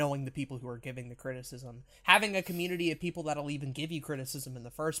 Knowing the people who are giving the criticism. Having a community of people that'll even give you criticism in the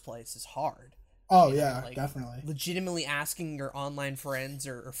first place is hard. Oh, yeah, like, definitely. Legitimately asking your online friends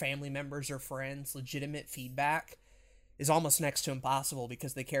or family members or friends legitimate feedback is almost next to impossible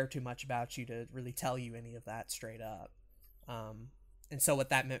because they care too much about you to really tell you any of that straight up. And so what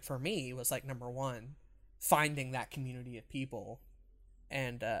that meant for me was, like, number one, finding that community of people,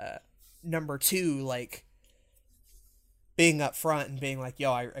 and number two, like, being up front and being like,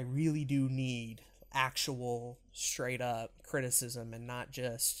 yo, I really do need actual straight up criticism and not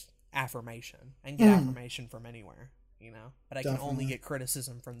just affirmation. I can get affirmation from anywhere, but I can only get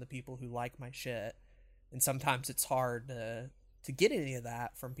criticism from the people who like my shit. And sometimes it's hard to get any of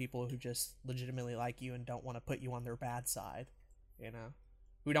that from people who just legitimately like you and don't want to put you on their bad side,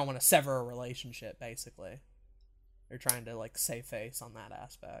 who don't want to sever a relationship, basically. They're trying to, like, save face on that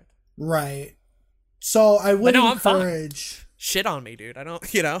aspect. Right. So I would encourage... Shit on me, dude. I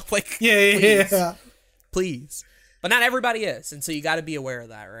don't, like... Yeah. Please. But not everybody is, and so you got to be aware of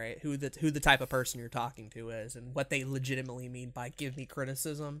that, right? Who the type of person you're talking to is, and what they legitimately mean by give me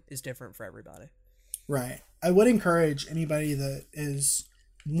criticism is different for everybody. Right. I would encourage anybody that is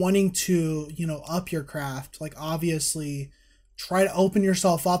wanting to, up your craft, like, obviously try to open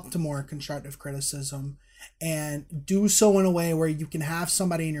yourself up to more constructive criticism and do so in a way where you can have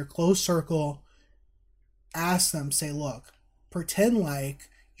somebody in your close circle ask them, say, look, pretend like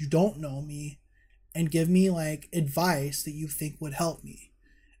you don't know me and give me, like, advice that you think would help me.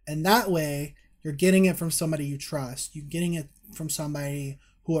 And that way you're getting it from somebody you trust. You're getting it from somebody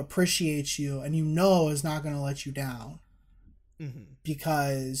who appreciates you and is not going to let you down. Mm-hmm.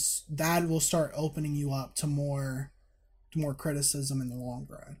 Because that will start opening you up to more criticism in the long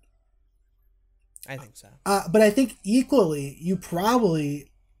run. I think so. But I think equally, you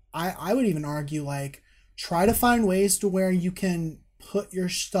probably, I would even argue, like, try to find ways to where you can put your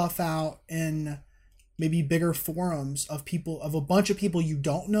stuff out in maybe bigger forums of a bunch of people you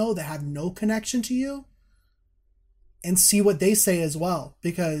don't know that have no connection to you, and see what they say as well.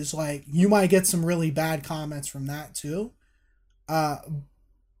 Because, like, you might get some really bad comments from that too.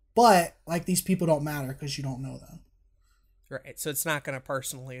 But, like, these people don't matter because you don't know them. Right, so it's not going to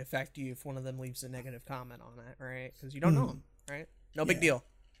personally affect you if one of them leaves a negative comment on it, right? Because you don't know them, right? No big deal.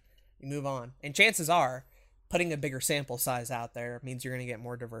 You move on. And chances are, putting a bigger sample size out there means you're going to get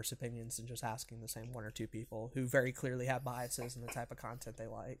more diverse opinions than just asking the same one or two people who very clearly have biases in the type of content they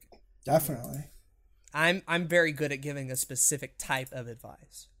like. Definitely. I'm very good at giving a specific type of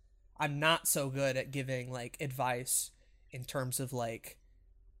advice. I'm not so good at giving, like, advice in terms of, like,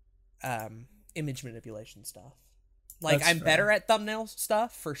 image manipulation stuff. Like, that's I'm fair. Better at thumbnail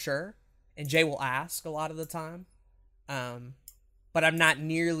stuff, for sure. And Jay will ask a lot of the time. but I'm not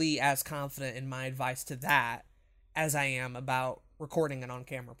nearly as confident in my advice to that as I am about recording an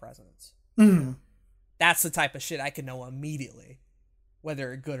on-camera presence. Mm. That's the type of shit I can know immediately,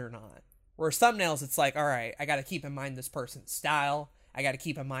 whether it's good or not. Whereas thumbnails, it's like, all right, I got to keep in mind this person's style. I got to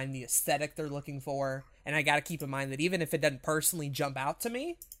keep in mind the aesthetic they're looking for. And I got to keep in mind that even if it doesn't personally jump out to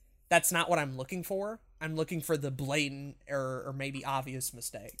me, that's not what I'm looking for. I'm looking for the blatant or maybe obvious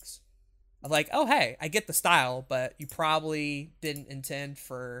mistakes. Of like, oh, hey, I get the style, but you probably didn't intend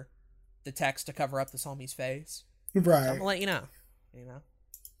for the text to cover up this homie's face. Right. So I'm gonna let you know.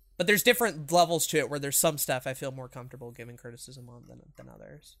 But there's different levels to it where there's some stuff I feel more comfortable giving criticism on than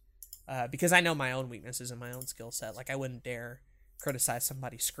others. Because I know my own weaknesses and my own skill set. Like, I wouldn't dare criticize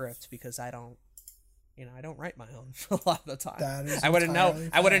somebody's script because I don't write my own a lot of the time. I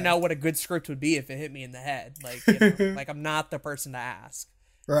wouldn't know what a good script would be if it hit me in the head. Like, like I'm not the person to ask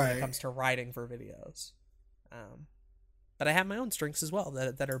when it comes to writing for videos. But I have my own strengths as well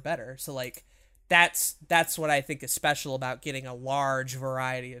that are better. So like, that's what I think is special about getting a large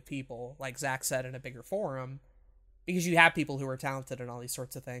variety of people, like Zach said, in a bigger forum, because you have people who are talented in all these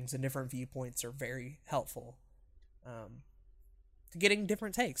sorts of things, and different viewpoints are very helpful to getting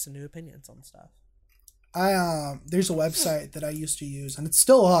different takes and new opinions on stuff. There's a website that I used to use, and it's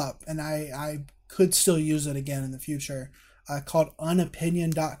still up, and I could still use it again in the future, called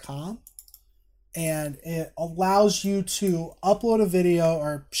unopinion.com. And it allows you to upload a video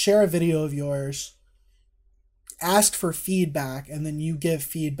or share a video of yours, ask for feedback, and then you give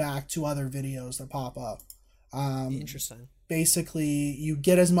feedback to other videos that pop up. Interesting. Basically, you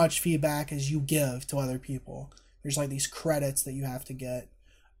get as much feedback as you give to other people. There's like these credits that you have to get.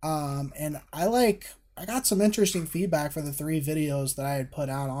 And I got some interesting feedback for the 3 videos that I had put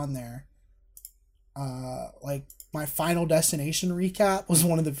out on there. Like my Final Destination recap was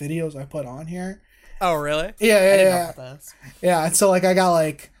one of the videos I put on here. Oh, really? Yeah. I didn't know about this. Yeah, and so like I got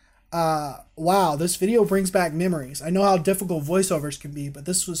like, wow, this video brings back memories. I know how difficult voiceovers can be, but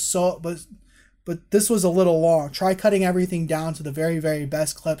this was but this was a little long. Try cutting everything down to the very, very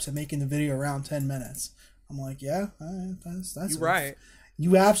best clips and making the video around 10 minutes. I'm like, yeah, that's You're right.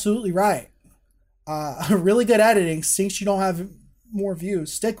 You absolutely right. Really good editing. Since you don't have more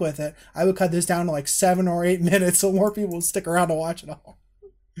views, stick with it. I would cut this down to like 7 or 8 minutes so more people will stick around to watch it all.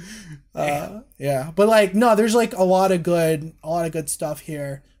 Yeah, but like no, there's like a lot of good stuff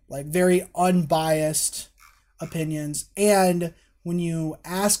here. Like very unbiased opinions, and when you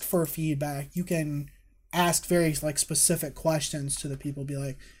ask for feedback, you can ask very like specific questions to the people. Be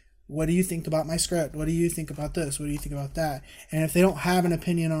like, what do you think about my script? What do you think about this? What do you think about that? And if they don't have an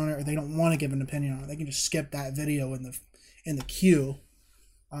opinion on it, or they don't want to give an opinion on it, they can just skip that video in the queue,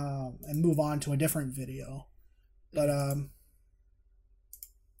 and move on to a different video. But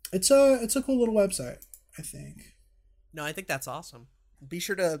it's a cool little website, I think. No, I think that's awesome. Be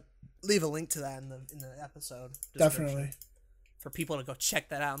sure to leave a link to that in the episode description. Definitely. For people to go check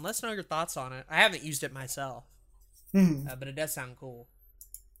that out and let us know your thoughts on it. I haven't used it myself, but it does sound cool.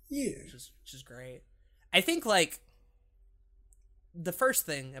 Yeah, which is great. I think like the first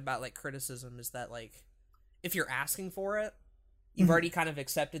thing about like criticism is that like if you're asking for it, you've already kind of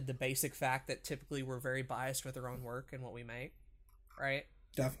accepted the basic fact that typically we're very biased with our own work and what we make, right?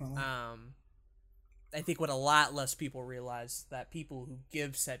 Definitely. I think what a lot less people realize that people who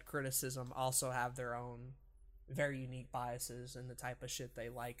give said criticism also have their own very unique biases and the type of shit they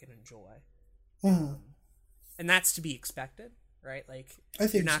like and enjoy. And that's to be expected, right? Like, I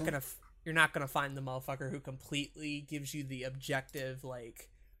think you're not gonna find the motherfucker who completely gives you the objective, like,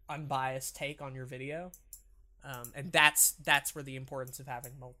 unbiased take on your video. And that's where the importance of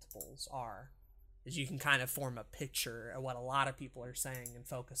having multiples are, is you can kind of form a picture of what a lot of people are saying and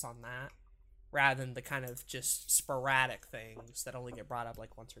focus on that, rather than the kind of just sporadic things that only get brought up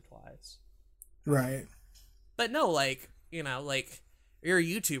like once or twice. Right. But no, like, you know, like, you're a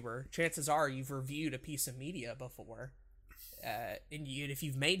YouTuber, chances are you've reviewed a piece of media before. And if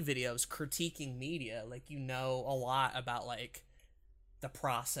you've made videos critiquing media, like, you know a lot about, like, the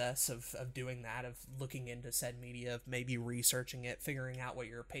process of doing that, of looking into said media, of maybe researching it, figuring out what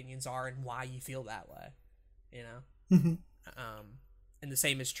your opinions are and why you feel that way, you know? And the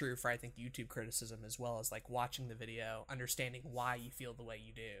same is true for, I think, YouTube criticism, as well as, like, watching the video, understanding why you feel the way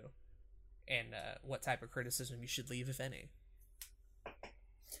you do, and what type of criticism you should leave, if any.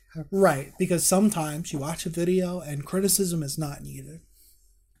 Right, because sometimes you watch a video and criticism is not needed.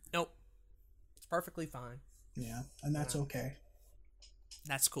 Nope. It's perfectly fine. Yeah, and that's okay.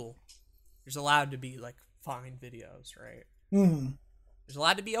 That's cool. There's allowed to be, like, fine videos, right? There's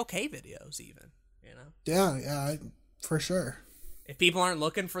allowed to be okay videos, even, you know? Yeah, for sure. If people aren't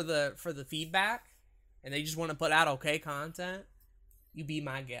looking for the feedback and they just want to put out okay content, You be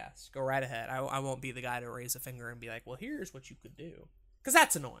my guest. Go right ahead. I won't be the guy to raise a finger and be like, well, here's what you could do. Because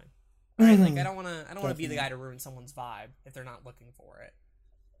that's annoying. Right? Like, I don't want to be the guy to ruin someone's vibe if they're not looking for it.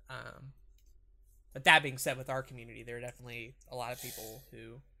 But that being said, with our community, there are definitely a lot of people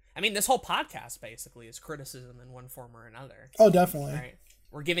who... I mean, this whole podcast basically is criticism in one form or another. Oh, definitely. Right?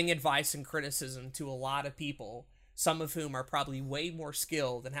 We're giving advice and criticism to a lot of people, some of whom are probably way more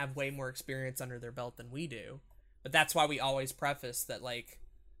skilled and have way more experience under their belt than we do. But that's why we always preface that, like,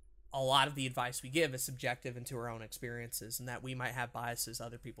 a lot of the advice we give is subjective into our own experiences, and that we might have biases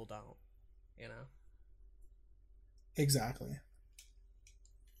other people don't, you know? Exactly.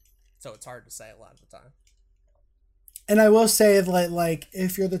 So it's hard to say a lot of the time. And I will say that, like,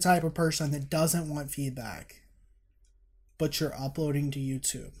 if you're the type of person that doesn't want feedback, but you're uploading to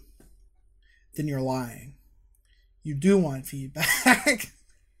YouTube, then you're lying. You do want feedback.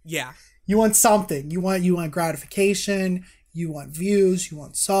 Yeah. You want something. You want gratification. You want views. You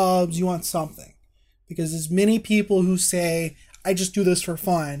want subs. You want something. Because there's many people who say, I just do this for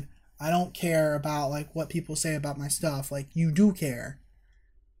fun. I don't care about, like, what people say about my stuff. Like, you do care.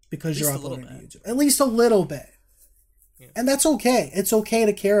 Because you're uploading to YouTube. At least a little bit. Yeah. And that's okay. It's okay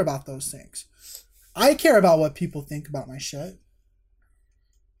to care about those things. I care about what people think about my shit.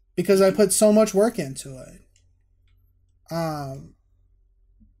 Because I put so much work into it.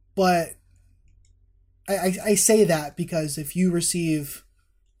 But I say that because if you receive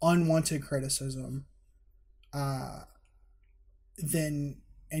unwanted criticism, then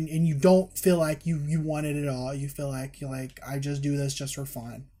and you don't feel like you want it at all, you feel like you're like, I just do this just for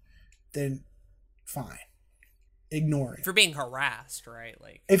fun, then fine. Ignore it. If you're being harassed, right?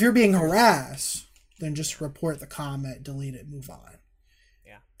 Like, if you're being harassed, then just report the comment, delete it, move on.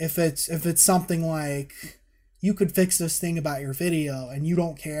 Yeah. If it's something like, you could fix this thing about your video and you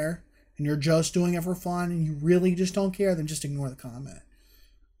don't care and you're just doing it for fun and you really just don't care, then just ignore the comment.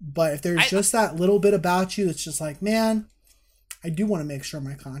 But if there's just that little bit about you that's just like, man, I do want to make sure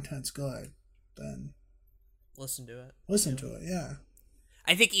my content's good, then listen to it. Listen to it, yeah.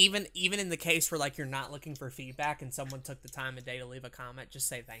 I think even in the case where, like, you're not looking for feedback and someone took the time of day to leave a comment, just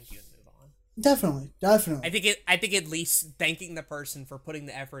say thank you and move on. Definitely. I think at least thanking the person for putting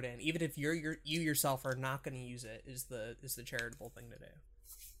the effort in, even if you yourself are not going to use it, is the charitable thing to do.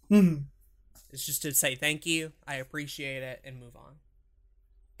 Mm-hmm. It's just to say thank you, I appreciate it, and move on.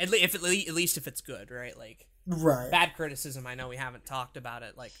 At least if it's good, right? Like, right. Bad criticism, I know we haven't talked about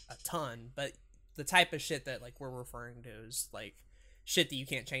it like a ton, but the type of shit that, like, we're referring to is like shit that you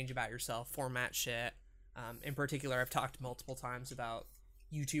can't change about yourself, format shit. In particular, I've talked multiple times about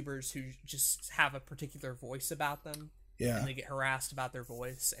YouTubers who just have a particular voice about them. Yeah. And they get harassed about their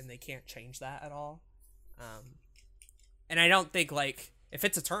voice and they can't change that at all. And I don't think, like, if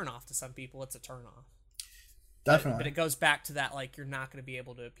it's a turnoff to some people, it's a turnoff. Definitely. But it goes back to that, like, you're not going to be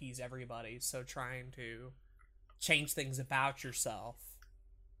able to appease everybody, so trying to change things about yourself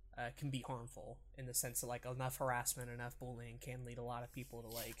can be harmful, in the sense that, like, enough harassment, enough bullying can lead a lot of people to,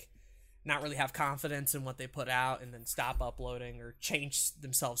 like, not really have confidence in what they put out and then stop uploading or change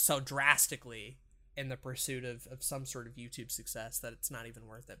themselves so drastically in the pursuit of some sort of YouTube success that it's not even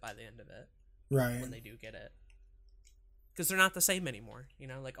worth it by the end of it. Right. When they do get it. Because they're not the same anymore, you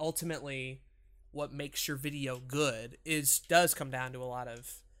know? Like, ultimately, what makes your video good does come down to a lot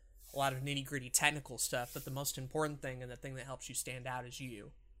of nitty-gritty technical stuff, but the most important thing and the thing that helps you stand out is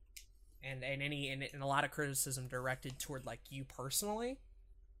you. And a lot of criticism directed toward, like, you personally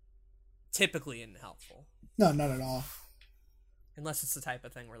typically isn't helpful. No, not at all. Unless it's the type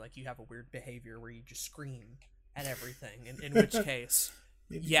of thing where, like, you have a weird behavior where you just scream at everything, in which case,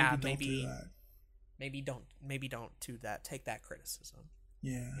 maybe don't do that. Take that criticism.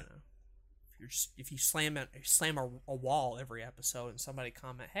 Yeah. You know, if you slam a wall every episode and somebody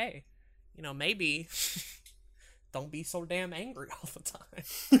comment, hey, you know, maybe don't be so damn angry all the time.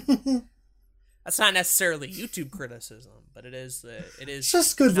 That's not necessarily YouTube criticism, but it is. It's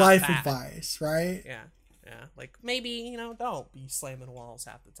just good life advice, right? Yeah. Like, maybe, you know, don't be slamming walls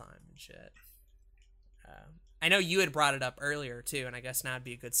half the time and shit. I know you had brought it up earlier too, and I guess now would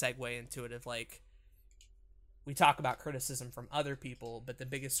be a good segue into it. Of, like, we talk about criticism from other people, but the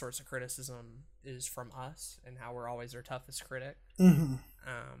biggest source of criticism is from us, and how we're always our toughest critic. Mm-hmm.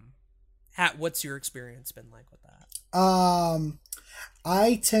 What's your experience been like with that?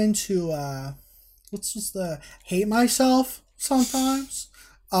 I tend to hate myself sometimes.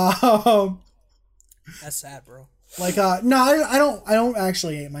 That's sad, bro. Like, no, I don't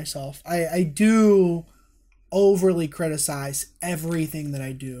actually hate myself. I do overly criticize everything that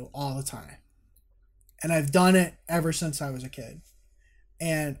I do all the time. And I've done it ever since I was a kid.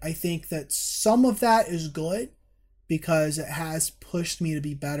 And I think that some of that is good because it has pushed me to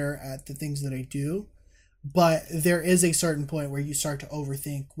be better at the things that I do. But there is a certain point where you start to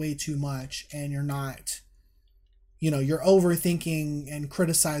overthink way too much, and you're not, you're overthinking and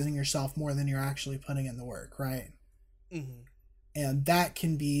criticizing yourself more than you're actually putting in the work, right? Mm-hmm. And that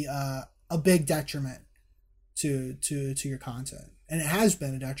can be a big detriment to your content. And it has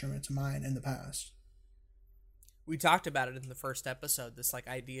been a detriment to mine in the past. We talked about it in the first episode, this like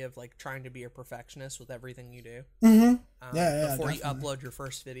idea of like trying to be a perfectionist with everything you do. Mm-hmm. Before definitely. you upload your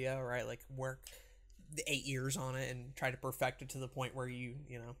first video, right? Like work the 8 years on it and try to perfect it to the point where you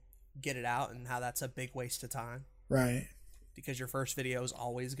get it out, and how that's a big waste of time. Right. Because your first video is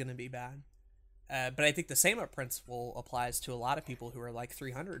always going to be bad. But I think the same principle applies to a lot of people who are like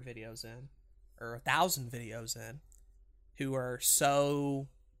 300 videos in or 1,000 videos in, who are so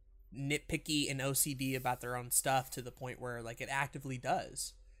nitpicky and OCD about their own stuff to the point where like it actively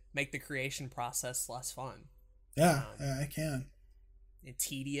does make the creation process less fun. Yeah, I can. And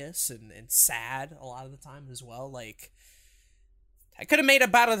tedious and sad a lot of the time as well. Like, I could have made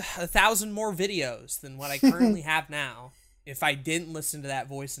about 1,000 more videos than what I currently have now if I didn't listen to that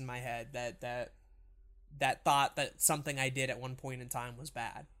voice in my head that thought that something I did at one point in time was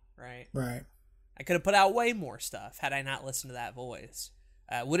bad, right? Right. I could have put out way more stuff had I not listened to that voice.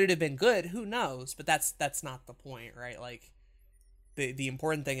 Would it have been good? Who knows? But that's not the point, right? Like, the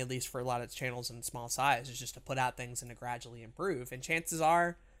important thing, at least for a lot of channels in small size, is just to put out things and to gradually improve. And chances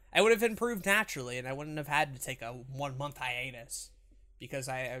are I would have improved naturally, and I wouldn't have had to take a 1 month hiatus because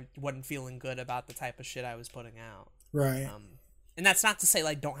I wasn't feeling good about the type of shit I was putting out. Right. And that's not to say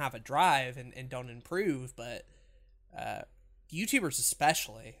like don't have a drive and don't improve, but YouTubers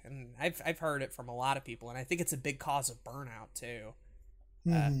especially, and I've heard it from a lot of people, and I think it's a big cause of burnout too.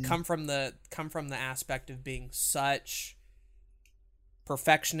 Come from the aspect of being such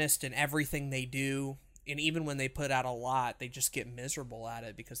perfectionist in everything they do, and even when they put out a lot, they just get miserable at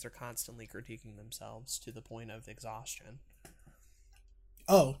it because they're constantly critiquing themselves to the point of exhaustion.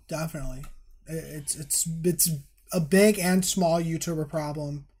 Oh, definitely. It's a big and small YouTuber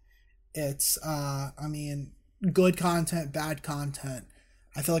problem. It's good content, bad content.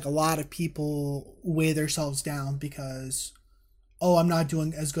 I feel like a lot of people weigh themselves down because, oh, I'm not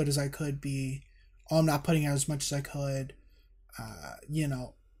doing as good as I could be. Oh, I'm not putting out as much as I could.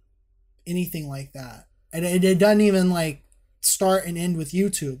 Anything like that. And it doesn't even like start and end with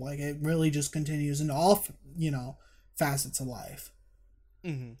YouTube. Like, it really just continues in all, facets of life.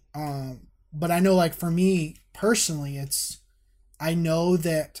 Mm-hmm. But I know, like, for me personally, I know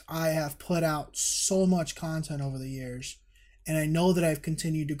that I have put out so much content over the years, and I know that I've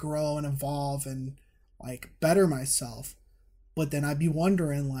continued to grow and evolve and like better myself. But then I'd be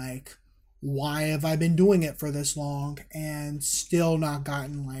wondering, like, why have I been doing it for this long and still not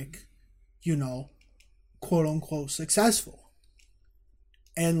gotten, like, quote unquote successful?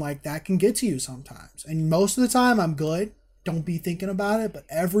 And like, that can get to you sometimes. And most of the time I'm good. Don't be thinking about it. But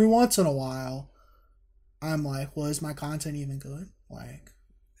every once in a while I'm like, well, is my content even good? Like,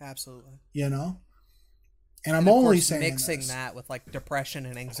 absolutely. And I'm only saying mixing this. that with like depression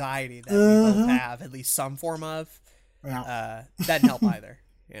and anxiety that we both have at least some form of. Yeah. Doesn't help either,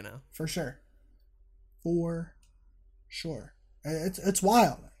 For sure. It's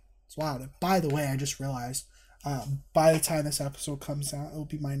wild. It's wild. And by the way, I just realized by the time this episode comes out, it'll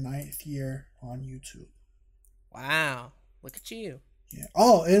be my 9th year on YouTube. Wow. Look at you. Yeah.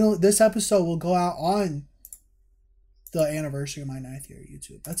 Oh, this episode will go out on the anniversary of my 9th year at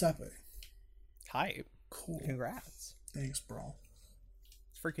YouTube. That's epic. Hype. Cool. Congrats. Thanks, bro.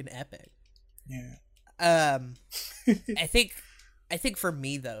 It's freaking epic. Yeah. I think for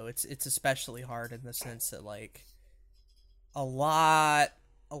me though, it's especially hard in the sense that like a lot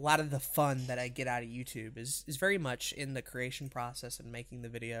of the fun that I get out of YouTube is very much in the creation process and making the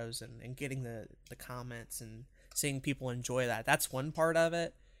videos and getting the comments and seeing people enjoy that. That's one part of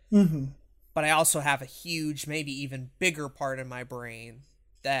it. Mm-hmm. But I also have a huge, maybe even bigger part in my brain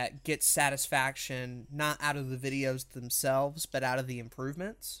that gets satisfaction not out of the videos themselves, but out of the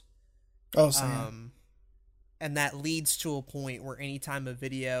improvements. Oh, same. And that leads to a point where anytime a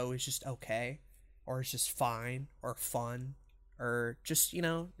video is just okay, or it's just fine, or fun, or just,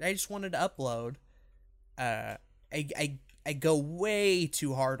 I just wanted to upload, I go way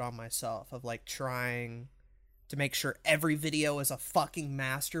too hard on myself of like trying to make sure every video is a fucking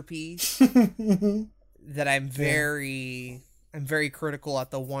masterpiece. That I'm very critical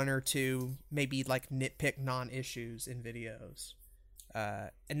at the one or two maybe like nitpick non-issues in videos.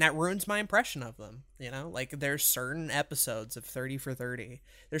 And that ruins my impression of them, like there's certain episodes of 30 for 30.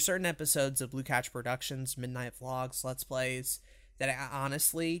 There's certain episodes of Blue Catch Productions, Midnight Vlogs, Let's Plays that I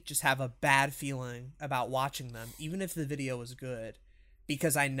honestly just have a bad feeling about watching them, even if the video was good,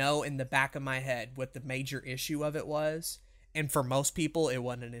 because I know in the back of my head what the major issue of it was, and for most people, it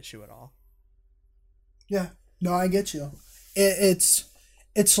wasn't an issue at all. Yeah, no, I get you. It's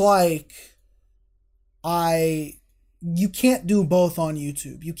like you can't do both on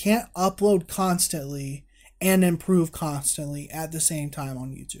YouTube. You can't upload constantly and improve constantly at the same time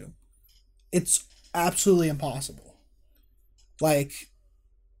on YouTube. It's absolutely impossible. Like,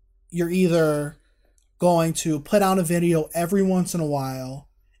 you're either going to put out a video every once in a while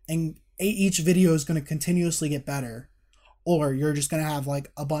and each video is going to continuously get better, or you're just going to have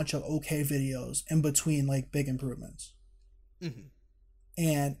like a bunch of okay videos in between like big improvements. Mm-hmm.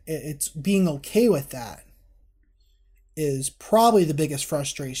 And it's being okay with that is probably the biggest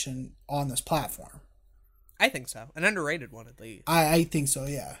frustration on this platform. I think so. An underrated one, at least. I think so,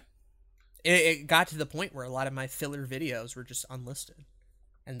 yeah. It got to the point where a lot of my filler videos were just unlisted.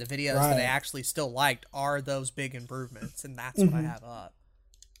 And the videos that I actually still liked are those big improvements, and that's what I have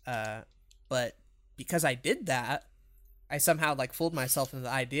up. But because I did that, I somehow like fooled myself into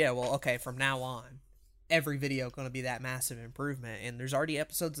the idea, well, okay, from now on, every video going to be that massive improvement. And there's already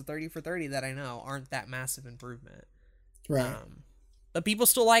episodes of 30 for 30 that I know aren't that massive improvement. Right. But people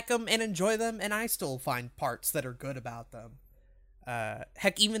still like them and enjoy them, and I still find parts that are good about them.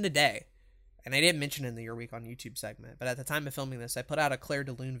 Heck, even today, and I didn't mention it in the Your Week on YouTube segment, but at the time of filming this, I put out a Claire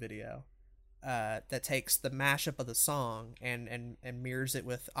de Lune video that takes the mashup of the song and mirrors it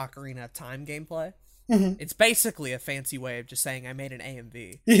with Ocarina of Time gameplay. Mm-hmm. It's basically a fancy way of just saying I made an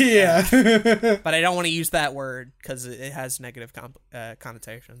AMV. Yeah. But I don't want to use that word because it has negative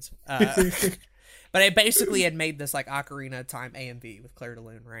connotations. But I basically had made this like Ocarina of Time AMV with Claire de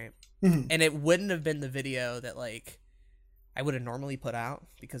Lune, right? Mm-hmm. And it wouldn't have been the video that like I would have normally put out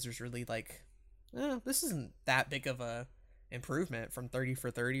because there's really like, this isn't that big of a improvement from 30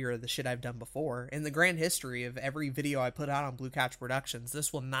 for 30 or the shit I've done before. In the grand history of every video I put out on Blue Couch Productions,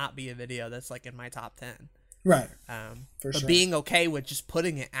 this will not be a video that's like in my top 10. Right. For sure. Being okay with just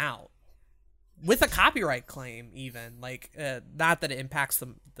putting it out with a copyright claim, even like not that it impacts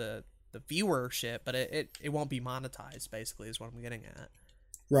the viewership, but it won't be monetized, basically, is what I'm getting at.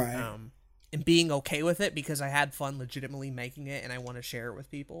 Right. And being okay with it because I had fun legitimately making it and I want to share it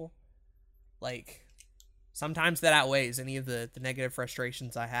with people. Like, sometimes that outweighs any of the negative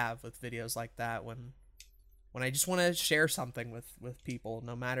frustrations I have with videos like that when I just want to share something with people,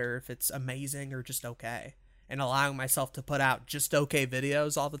 no matter if it's amazing or just okay. And allowing myself to put out just okay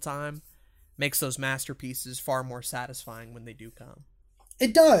videos all the time makes those masterpieces far more satisfying when they do come.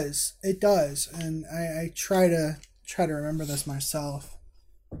 It does, and I try to remember this myself,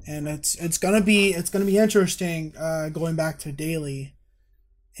 and it's gonna be interesting going back to daily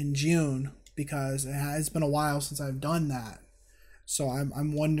in June because it has been a while since I've done that, so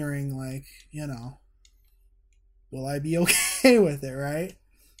I'm wondering, like, will I be okay with it, right?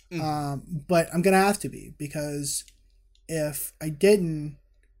 But I'm gonna have to be, because if I didn't,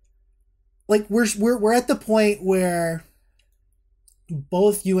 like, we're at the point where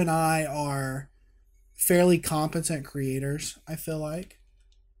both you and I are fairly competent creators, I feel like.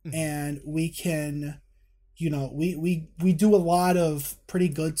 And we can, we do a lot of pretty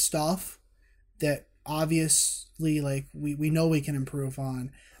good stuff that obviously, like, we know we can improve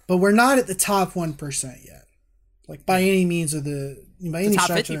on, but we're not at the top 1% yet. Like, by any means of by any top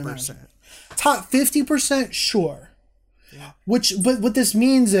stretch 50%. Top 50%, sure. Yeah. But what this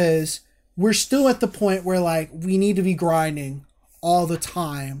means is we're still at the point where, like, we need to be grinding all the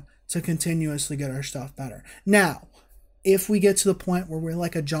time to continuously get our stuff better. Now, if we get to the point where we're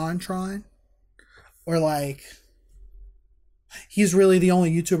like a JonTron, or like, he's really the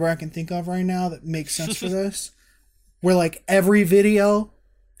only YouTuber I can think of right now that makes sense for this, where like every video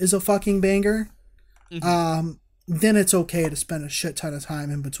is a fucking banger, then it's okay to spend a shit ton of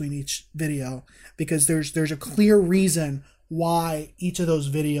time in between each video, because there's a clear reason why each of those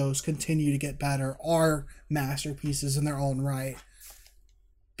videos continue to get better, are masterpieces in their own right,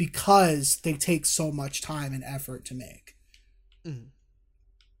 because they take so much time and effort to make.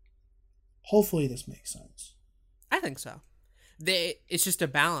 Hopefully this makes sense. I think so. It's just a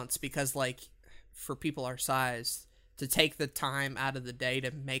balance, because like for people our size, to take the time out of the day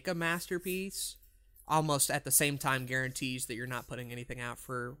to make a masterpiece almost at the same time guarantees that you're not putting anything out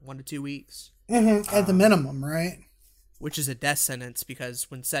for 1 to 2 weeks. At the minimum, right? Which is a death sentence,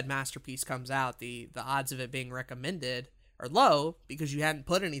 because when said masterpiece comes out, the odds of it being recommended are low, because you hadn't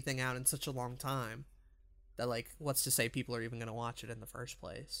put anything out in such a long time that, like, what's to say people are even going to watch it in the first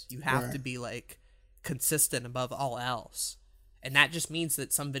place? You have to be, like, consistent above all else. And that just means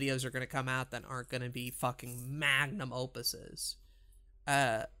that some videos are going to come out that aren't going to be fucking magnum opuses.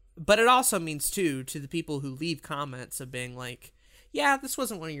 But it also means, too, to the people who leave comments of being like, yeah, this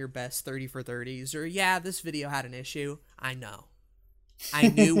wasn't one of your best 30 for 30s, or yeah, this video had an issue. I know. I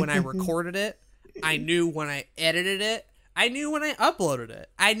knew when I recorded it. I knew when I edited it. I knew when I uploaded it.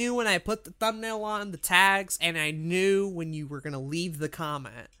 I knew when I put the thumbnail on, the tags, and I knew when you were going to leave the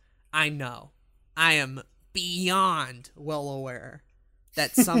comment. I know. I am beyond well aware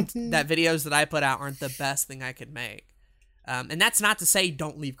that that videos that I put out aren't the best thing I could make. And that's not to say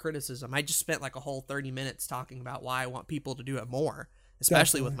don't leave criticism. I just spent like a whole 30 minutes talking about why I want people to do it more,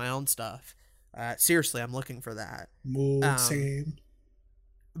 especially with my own stuff. Seriously, I'm looking for that. Same.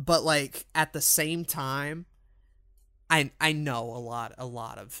 But like at the same time, I know a lot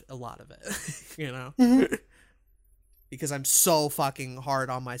of it, you know, because I'm so fucking hard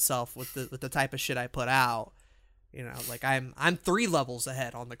on myself with the type of shit I put out. You know, like I'm 3 levels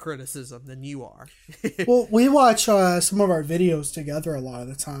ahead on the criticism than you are. Well, we watch some of our videos together a lot of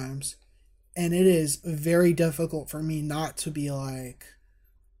the times, and it is very difficult for me not to be like,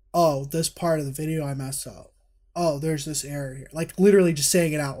 oh, this part of the video I messed up. Oh, there's this error here. Like literally just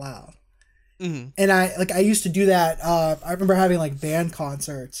saying it out loud. Mm-hmm. And I used to do that. I remember having like band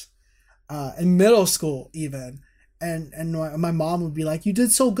concerts in middle school even. And my mom would be like, you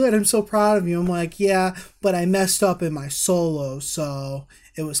did so good. I'm so proud of you. I'm like, yeah, but I messed up in my solo, so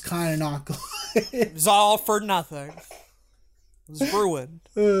it was kind of not good. It was all for nothing. It was ruined.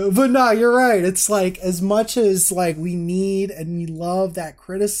 But no, you're right. It's like as much as like we need and we love that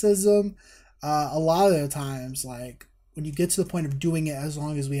criticism, a lot of the times, like when you get to the point of doing it as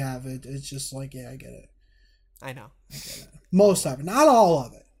long as we have it, it's just like, yeah, I get it. I know. I get it. Most of it. Not all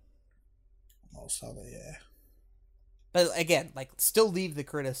of it. Most of it, yeah. But again, like, still leave the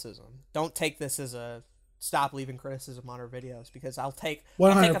criticism. Don't take this as a stop leaving criticism on our videos, because I'll take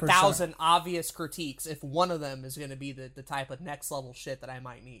 1,000 obvious critiques if one of them is going to be the type of next level shit that I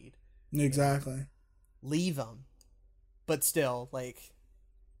might need. Exactly. You know? Leave them. But still, like,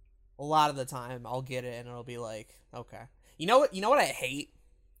 a lot of the time I'll get it and it'll be like, okay. You know what I hate?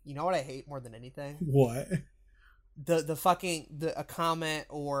 You know what I hate more than anything? What? A comment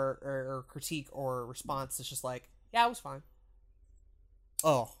or critique or response that's just like, yeah, it was fine.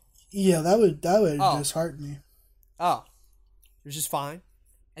 Oh. Yeah, that would dishearten me. Oh. It was just fine.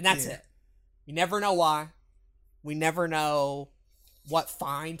 And that's it. You never know why. We never know what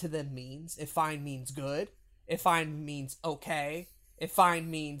fine to them means. If fine means good. If fine means okay. If fine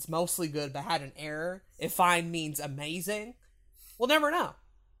means mostly good but had an error. If fine means amazing. We'll never know.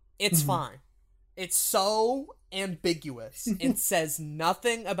 It's fine. It's so ambiguous. It says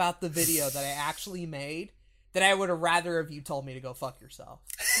nothing about the video that I actually made that I would have rather have you told me to go fuck yourself.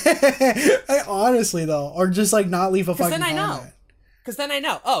 Honestly, though. Or just, like, not leave a fucking comment. Because then I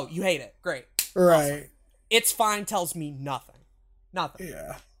know. Oh, you hate it. Great. Right. Awesome. It's fine tells me nothing. Nothing.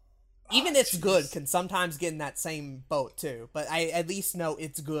 Yeah. Even it's good can sometimes get in that same boat, too. But I at least know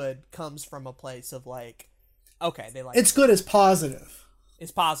it's good comes from a place of, like, okay, they like it's good as positive.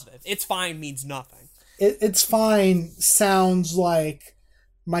 It's positive. It's fine means nothing. It's fine sounds like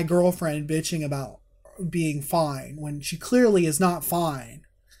my girlfriend bitching about being fine when she clearly is not fine.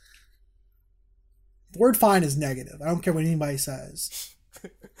 The word fine is negative. I don't care what anybody says.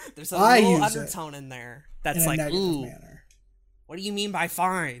 There's a little undertone in there that's like, ooh, manner. What do you mean by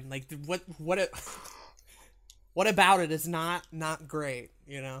fine? Like, what about it is not great,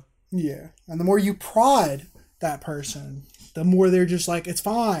 you know? Yeah. And the more you prod that person, the more they're just like, it's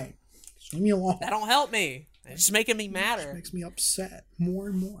fine. Just leave me alone. That don't help me. It's just making me madder. It makes me upset more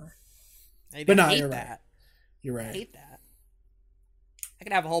and more. But no, you're right. You're right. I hate that. I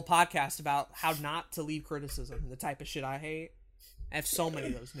could have a whole podcast about how not to leave criticism, the type of shit I hate. I have so many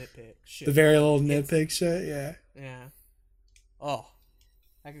of those nitpick shit. The very little nitpick shit, yeah. Yeah. Oh,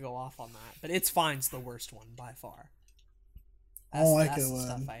 I could go off on that. But It's Fine's the worst one by far. That's the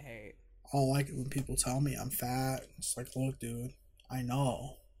stuff I hate. I don't like it when people tell me I'm fat. It's like, look, dude, I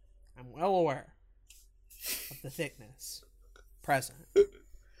know. I'm well aware of the thickness present.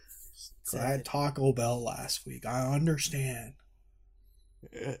 I had Taco Bell last week. I understand.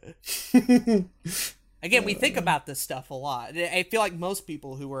 Again, we think about this stuff a lot. I feel like most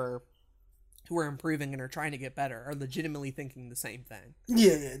people who are improving and are trying to get better are legitimately thinking the same thing.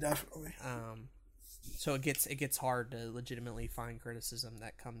 Yeah, definitely. So it gets hard to legitimately find criticism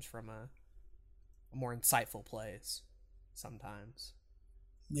that comes from a more insightful place sometimes.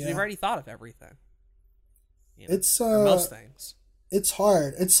 Yeah. We've already thought of everything. You know, it's most things. It's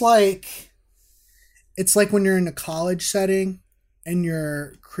hard. It's like when you're in a college setting and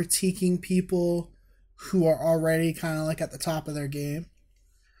you're critiquing people who are already kind of like at the top of their game.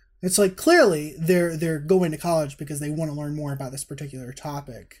 It's like clearly they're going to college because they want to learn more about this particular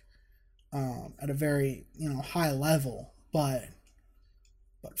topic at a very, high level. But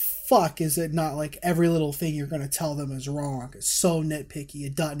fuck, is it not like every little thing you're going to tell them is wrong? It's so nitpicky.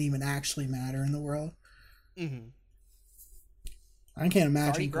 It doesn't even actually matter in the world. Mm-hmm. I can't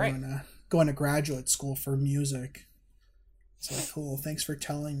imagine going to graduate school for music. It's like, cool, thanks for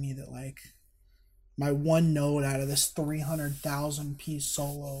telling me that, like, my one note out of this 300,000 piece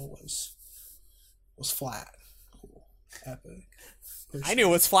solo was flat. Cool. Epic. I knew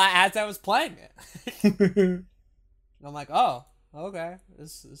it was flat as I was playing it. And I'm like, oh, okay.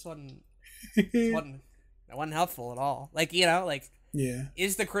 This wasn't helpful at all. Like, yeah.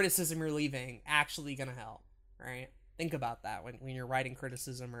 Is the criticism you're leaving actually gonna help? Right? Think about that when you're writing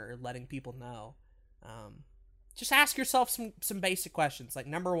criticism or letting people know. Just ask yourself some basic questions. Like,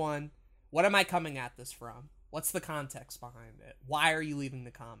 number one, what am I coming at this from? What's the context behind it? Why are you leaving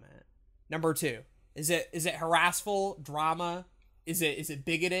the comment? Number two, is it harassful, drama? Is it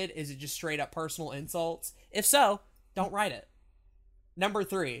bigoted? Is it just straight up personal insults? If so, don't write it. Number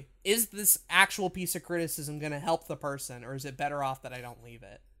three, is this actual piece of criticism going to help the person, or is it better off that I don't leave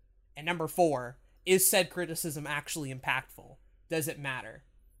it? And number four, is said criticism actually impactful? Does it matter?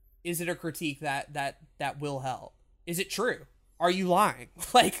 Is it a critique that will help? Is it true? Are you lying?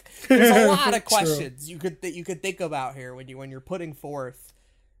 Like, there's a lot of questions you could think about here when you're putting forth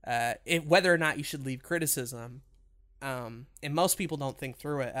whether or not you should leave criticism. And most people don't think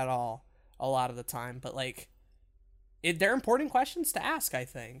through it at all a lot of the time, but like, they're important questions to ask, I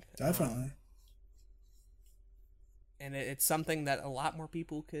think. Definitely. And it's something that a lot more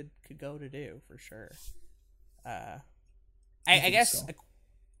people could go to do, for sure. I guess so.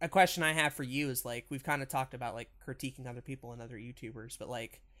 A question I have for you is, like, we've kind of talked about, like, critiquing other people and other YouTubers, but,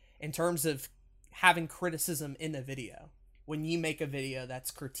 like, in terms of having criticism in a video, when you make a video that's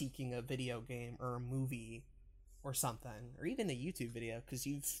critiquing a video game or a movie or something, or even a YouTube video, because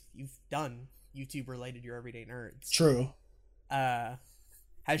you've done YouTube related Your Everyday Nerds. True.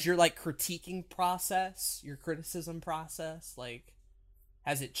 Has your, like, critiquing process, your criticism process, like,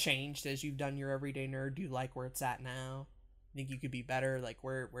 has it changed as you've done Your Everyday Nerd? Do you like where it's at now? Think you could be better? Like,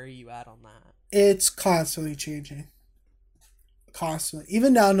 where are you at on that? It's constantly changing. Constantly.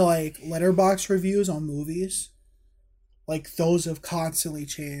 Even down to, like, letterbox reviews on movies. Like, those have constantly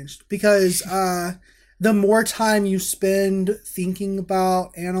changed. Because the more time you spend thinking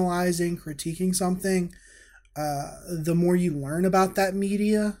about, analyzing, critiquing something, the more you learn about that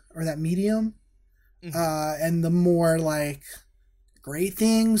media or that medium. Mm-hmm. And the more, like, great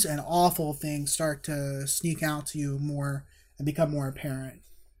things and awful things start to sneak out to you more and become more apparent.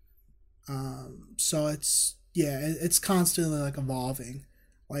 So it's constantly, like, evolving.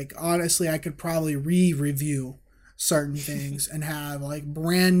 Like, honestly, I could probably re-review certain things and have, like,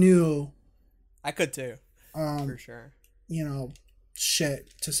 brand new. I could too, for sure. Shit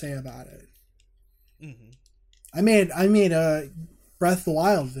to say about it. Mm-hmm. I made a Breath of the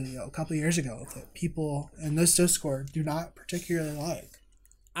Wild video a couple years ago that people in this Discord do not particularly like.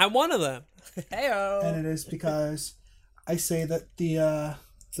 I'm one of them. Heyo. And it is because I say that the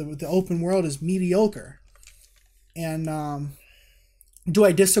open world is mediocre. And do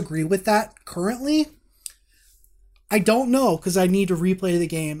I disagree with that currently? I don't know, because I need to replay the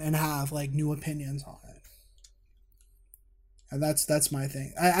game and have, like, new opinions on it. And that's my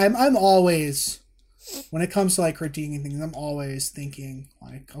thing. I'm always, when it comes to, like, critiquing things, I'm always thinking,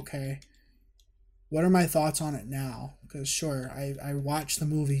 like, okay, what are my thoughts on it now? Because sure, I watched the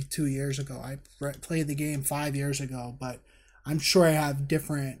movie 2 years ago. I played the game 5 years ago, but I'm sure I have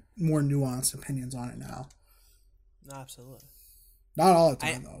different, more nuanced opinions on it now. Absolutely. Not all the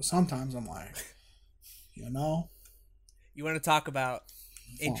time, though. Sometimes I'm like, You want to talk about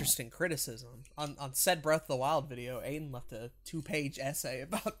interesting criticism? On said Breath of the Wild video, Aiden left a 2-page essay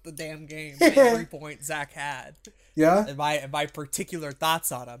about the damn game and every point Zach had. Yeah? And my particular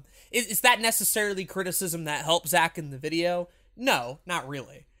thoughts on him. Is that necessarily criticism that helped Zach in the video? No, not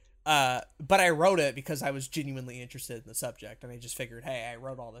really. But I wrote it because I was genuinely interested in the subject, and I just figured, hey, I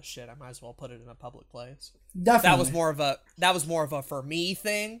wrote all this shit, I might as well put it in a public place. Definitely. That was more of a for me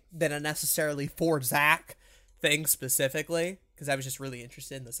thing than a necessarily for Zach thing specifically, because I was just really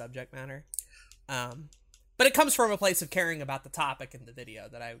interested in the subject matter. But it comes from a place of caring about the topic in the video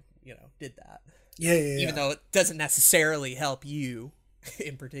that I, did that. Yeah. Even though it doesn't necessarily help you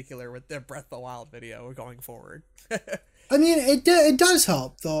in particular with the Breath of the Wild video going forward. I mean, it does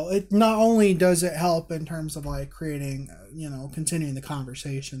help, though. It not only does it help in terms of, like, creating, continuing the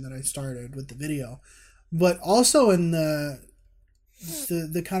conversation that I started with the video, but also in the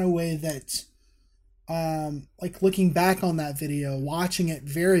kind of way that like looking back on that video, watching it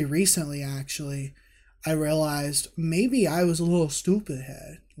very recently, actually, I realized maybe I was a little stupid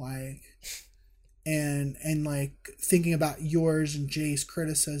head, like, and like thinking about yours and Jay's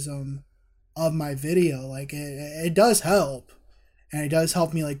criticism of my video, like it does help, and it does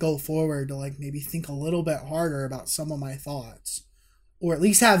help me like go forward to like maybe think a little bit harder about some of my thoughts, or at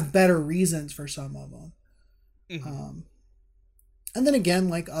least have better reasons for some of them. Mm-hmm. And then again,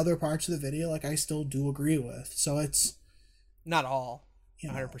 like other parts of the video, like I still do agree with. So it's not all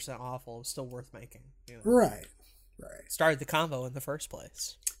 100% awful. It's still worth making. You know? Right. Started the convo in the first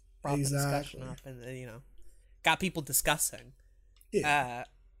place. Brought exactly. the discussion up, and got people discussing. Yeah.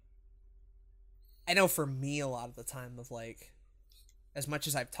 I know for me, a lot of the time of like, as much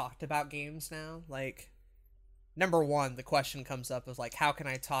as I've talked about games now, like, number one, the question comes up of like, how can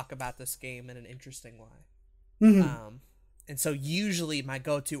I talk about this game in an interesting way? Mm-hmm. And so usually my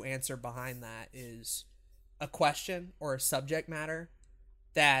go-to answer behind that is a question or a subject matter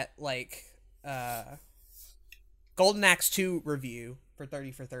that, like, Golden Axe 2 review for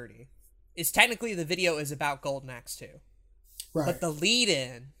 30 for 30 is technically the video is about Golden Axe 2. Right. But the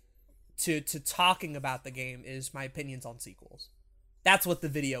lead-in to talking about the game is my opinions on sequels. That's what the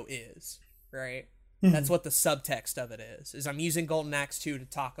video is, right? Mm-hmm. That's what the subtext of it is I'm using Golden Axe 2 to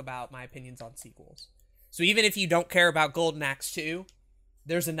talk about my opinions on sequels. So even if you don't care about Golden Axe 2,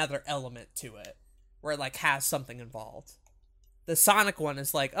 there's another element to it where it like has something involved. The Sonic one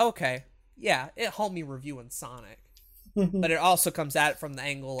is like, okay, yeah, it helped me reviewing Sonic. But it also comes at it from the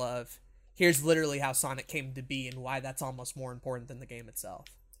angle of, here's literally how Sonic came to be and why that's almost more important than the game itself.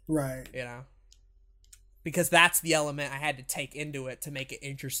 Right. Because that's the element I had to take into it to make it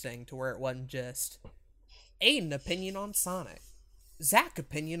interesting, to where it wasn't just Aiden opinion on Sonic, Zach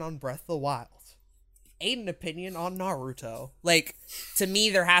opinion on Breath of the Wild, Aiden opinion on Naruto. Like, to me,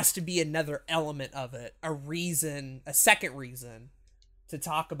 there has to be another element of it, a reason, a second reason to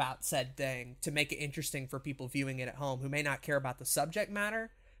talk about said thing, to make it interesting for people viewing it at home who may not care about the subject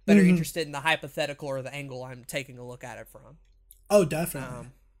matter, but are interested in the hypothetical or the angle I'm taking a look at it from. Oh, definitely.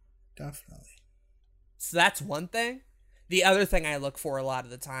 Definitely. So that's one thing. The other thing I look for a lot of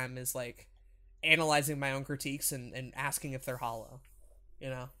the time is like analyzing my own critiques and asking if they're hollow.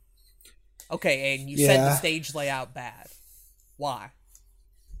 Okay, Aiden, you said the stage layout bad. Why?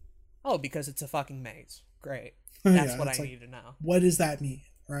 Oh, because it's a fucking maze. Great. That's what I need to know. What does that mean?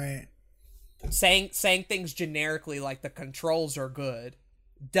 Right. Saying things generically like the controls are good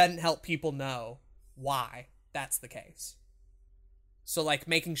doesn't help people know why that's the case. So like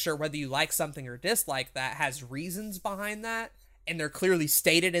making sure whether you like something or dislike that has reasons behind that, and they're clearly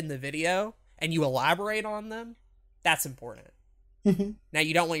stated in the video, and you elaborate on them, that's important. Mm-hmm. Now,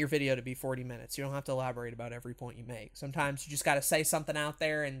 you don't want your video to be 40 minutes. You don't have to elaborate about every point you make. Sometimes you just got to say something out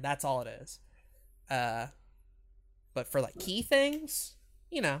there, and that's all it is. But for like key things,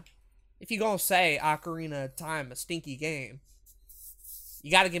 if you're going to say Ocarina of Time a stinky game,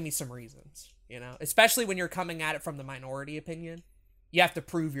 you got to give me some reasons, especially when you're coming at it from the minority opinion. You have to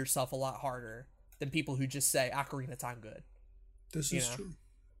prove yourself a lot harder than people who just say Ocarina of Time good. This is true.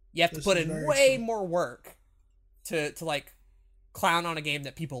 You have to put in way more work to like clown on a game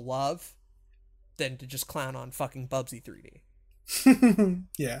that people love than to just clown on fucking Bubsy 3D.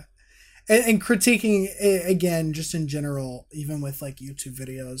 Yeah. And critiquing it, again, just in general, even with like YouTube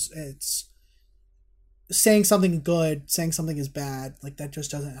videos, it's saying something good, saying something is bad, like that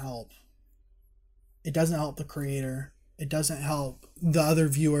just doesn't help. It doesn't help the creator. It doesn't help the other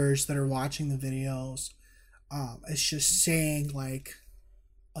viewers that are watching the videos. It's just saying like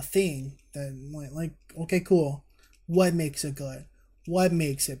a thing that like, okay, cool. What makes it good? What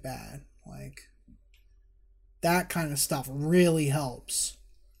makes it bad? Like that kind of stuff really helps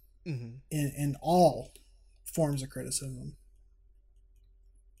in all forms of criticism.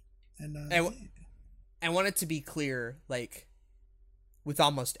 And I want it to be clear, like with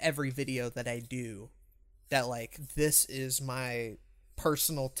almost every video that I do, that like this is my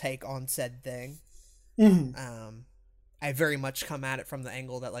personal take on said thing. I very much come at it from the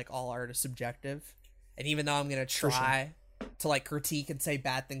angle that like all art is subjective. And even though I'm going to try to like critique and say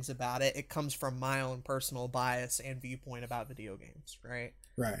bad things about it, it comes from my own personal bias and viewpoint about video games, right?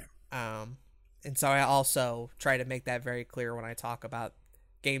 Right. And so I also try to make that very clear when I talk about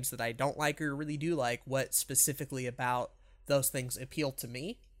games that I don't like or really do like, what specifically about those things appeal to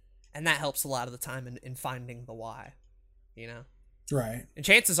me. And that helps a lot of the time in finding the why, Right. And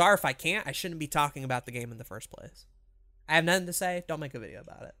chances are, if I can't, I shouldn't be talking about the game in the first place. I have nothing to say. Don't make a video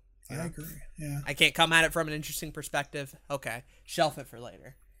about it. I agree. Yeah. I can't come at it from an interesting perspective. Okay, shelf it for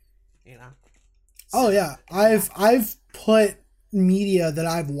later. Oh yeah, I've put media that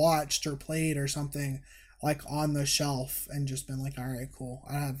I've watched or played or something like on the shelf and just been like, all right, cool.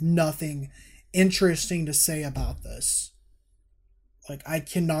 I have nothing interesting to say about this. Like, I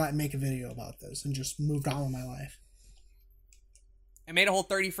cannot make a video about this, and just moved on with my life. I made a whole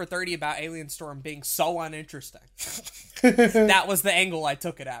 30 for 30 about Alien Storm being so uninteresting. That was the angle I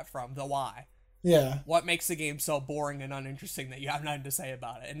took it at from, the why. Yeah. What makes the game so boring and uninteresting that you have nothing to say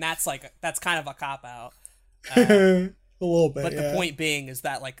about it? And that's kind of a cop-out. A little bit, but the point being is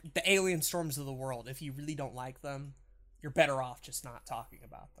that, like, the Alien Storms of the world, if you really don't like them, you're better off just not talking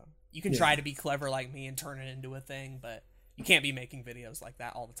about them. You can try to be clever like me and turn it into a thing, but you can't be making videos like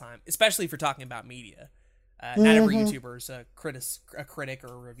that all the time, especially if you're talking about media. Not every YouTuber is a critic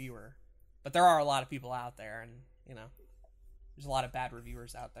or a reviewer, but there are a lot of people out there, and, you know, there's a lot of bad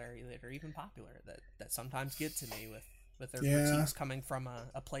reviewers out there that are even popular that sometimes get to me with their critiques coming from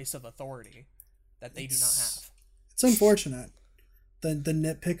a place of authority that they do not have. It's unfortunate. The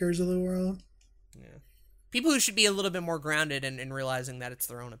nitpickers of the world. Yeah. People who should be a little bit more grounded in realizing that it's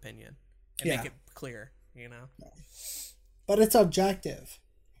their own opinion and make it clear, you know? No. But it's objective.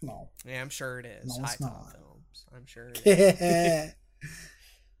 No. Yeah, I'm sure it is. No, it's High not. Top Films. I'm sure it is.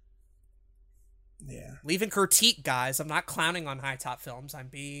 Yeah. Leaving critique, guys. I'm not clowning on High Top Films. I'm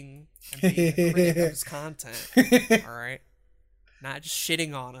being a critic of his content. All right? Not just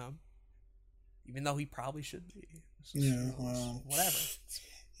shitting on him. Even though he probably should be. Yeah, well, whatever.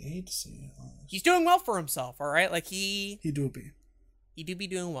 You hate to see it. Honestly. He's doing well for himself, all right? Like, he do be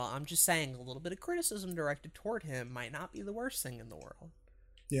doing well. I'm just saying, a little bit of criticism directed toward him might not be the worst thing in the world.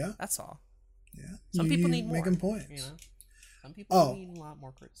 Yeah. That's all. Yeah. Some people need more. Making points. You know? Some people need a lot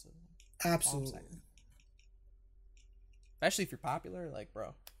more criticism. Absolutely. Especially if you're popular, like,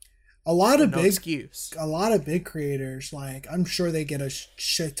 bro. A lot of big creators, like, I'm sure they get a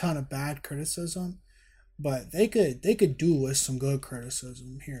shit ton of bad criticism, but they could do with some good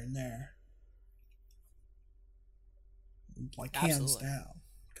criticism here and there. Like, hands down.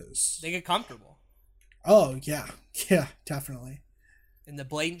 Because they get comfortable. Oh, yeah. Yeah, definitely. And the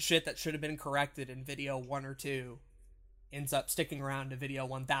blatant shit that should have been corrected in video 1 or 2 ends up sticking around to video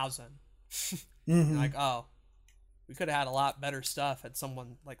 1000. Mm-hmm. Like, oh, we could have had a lot better stuff had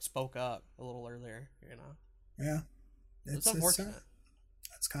someone, like, spoke up a little earlier, you know? Yeah. It's unfortunate.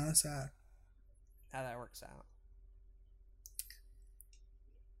 That's kind of sad. How that works out.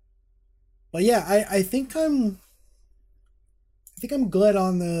 But yeah, I think I'm good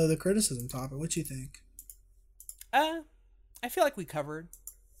on the criticism topic. What you think? I feel like we covered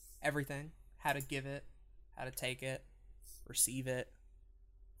everything. How to give it, how to take it, receive it,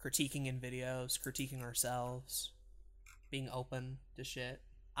 critiquing in videos, critiquing ourselves, being open to shit.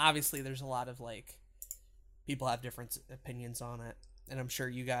 Obviously, there's a lot of, like, people have different opinions on it, and I'm sure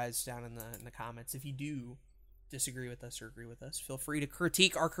you guys down in the comments, if you do disagree with us or agree with us, feel free to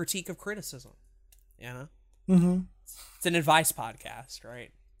critique our critique of criticism. You know? Mm-hmm. It's an advice podcast, right?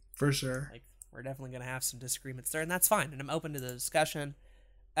 For sure. Like, we're definitely going to have some disagreements there, and that's fine, and I'm open to the discussion.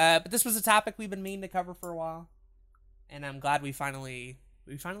 But this was a topic we've been meaning to cover for a while, and I'm glad we finally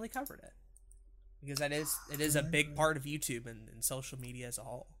covered it. Because it is a big part of YouTube and social media as a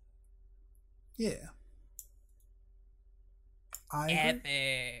whole. Yeah.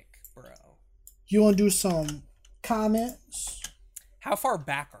 Epic, bro. You want to do some comments? How far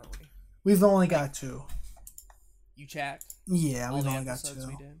back are we? We've only got 2. You checked? Yeah, we've All the only got 2. episodes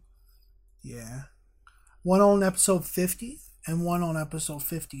we did? Yeah. One on episode 50 and one on episode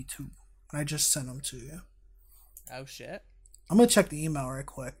 52. And I just sent them to you. Oh, shit. I'm going to check the email right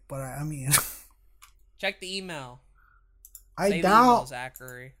quick, but I mean... Check the email. I doubt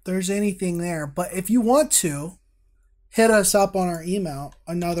there's anything there, but if you want to, hit us up on our email,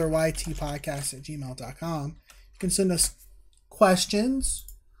 anotherytpodcast@gmail.com. You can send us questions,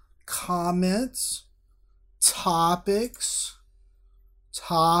 comments, topics.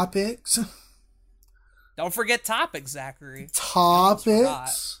 Don't forget topics, Zachary.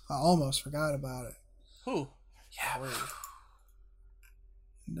 Topics. I almost forgot about it. Who? Yeah.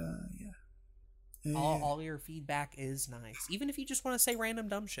 Yeah. All your feedback is nice. Even if you just want to say random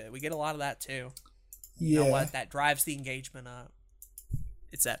dumb shit. We get a lot of that too. Yeah. You know what? That drives the engagement up.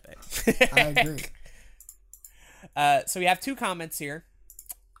 It's epic. I agree. So we have 2 comments here.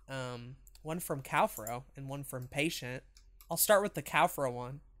 One from Calfro and one from Patient. I'll start with the Calfro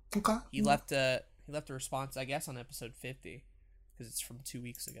one. Okay. He left a response, I guess, on episode 50 because it's from 2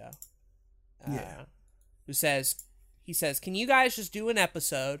 weeks ago. Yeah. He says, "Can you guys just do an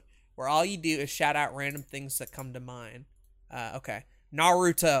episode where all you do is shout out random things that come to mind?" Okay.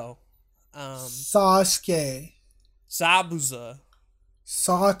 Naruto. Sasuke. Zabuza.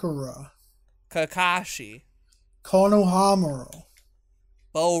 Sakura. Kakashi. Konohamaru.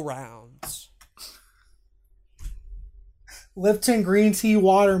 Bow rounds. Lipton green tea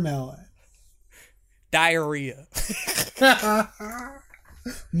watermelon. Diarrhea.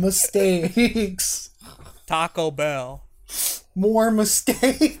 Mistakes. Taco Bell. More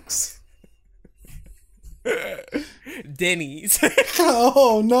mistakes. Denny's.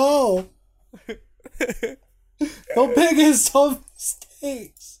 Oh no. The biggest of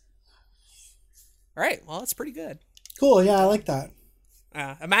mistakes. All right, well, that's pretty good. Cool, yeah, I like that.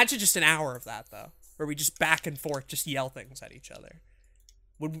 Imagine just an hour of that, though, where we just back and forth just yell things at each other.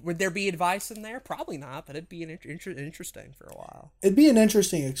 Would there be advice in there? Probably not, but it'd be interesting for a while. It'd be an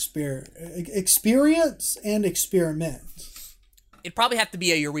interesting experience and experiment. It'd probably have to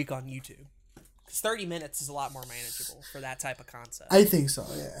be a your week on YouTube. Because 30 minutes is a lot more manageable for that type of concept. I think so,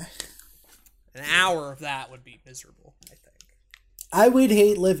 yeah. An hour of that would be miserable, I think. I would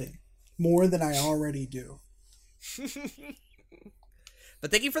hate living more than I already do. But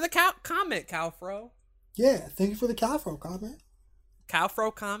thank you for the comment, Cowfro. Yeah, thank you for the Cowfro comment.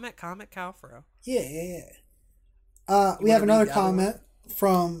 Cowfro comment Cowfro. Yeah. We have another comment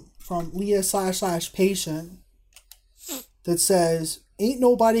from Leah / patient that says, "Ain't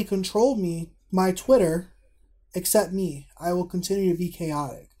nobody control me, my Twitter, except me. I will continue to be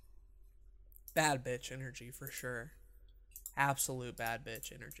chaotic." Bad bitch energy for sure. Absolute bad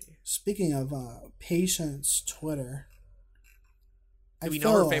bitch energy. Speaking of patient's Twitter, do we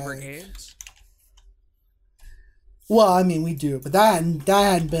know her favorite games? Well, I mean, we do, but that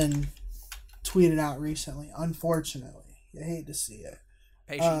hadn't been tweeted out recently, unfortunately. I hate to see it.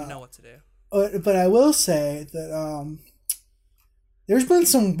 Patient, you know what to do. But I will say that there's been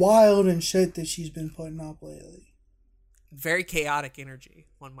some wild and shit that she's been putting up lately. Very chaotic energy,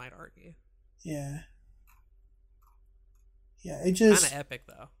 one might argue. Yeah. Yeah, it just... Kind of epic,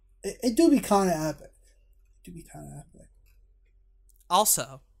 though. It do be kind of epic.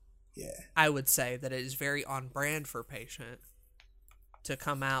 Also... Yeah. I would say that it is very on brand for Patient to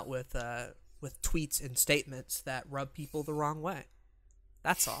come out with tweets and statements that rub people the wrong way.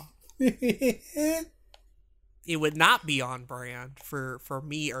 That's all. It would not be on brand for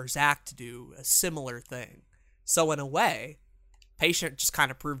me or Zach to do a similar thing. So in a way, Patient just kind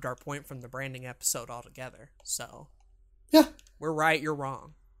of proved our point from the branding episode altogether. So yeah, we're right, you're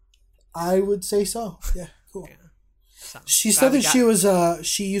wrong. I would say so. Yeah, cool. Yeah. So, she said that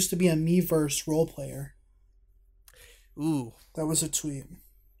she used to be a Miiverse role player. Ooh. That was a tweet.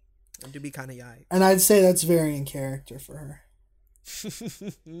 That do be kind of yikes. And I'd say that's very in character for her.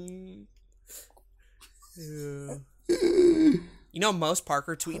 You know, most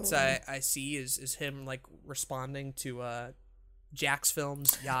Parker tweets I see is him like responding to Jax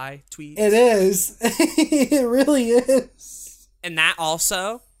Films Yai tweets. It is. It really is. And that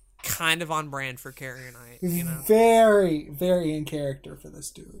also kind of on brand for Carrie Knight, you know. Very, very in character for this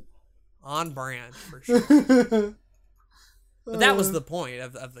dude. On brand for sure. But that was the point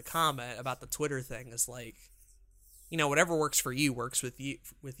of the comment about the Twitter thing, is like, you know, whatever works for you works with you,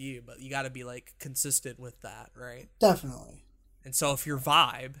 but you got to be like consistent with that, right? Definitely. And so if your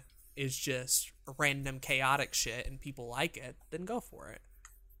vibe is just random chaotic shit and people like it, then go for it.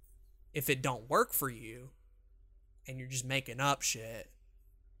 If it don't work for you and you're just making up shit,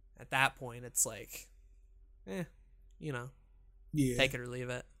 at that point it's like, you know, take it or leave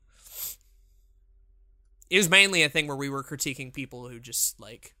it. It was mainly a thing where we were critiquing people who just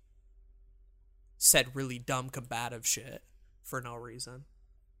like said really dumb combative shit for no reason.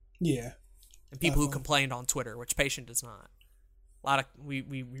 Yeah. And people who complained on Twitter, which Patient does not. A lot of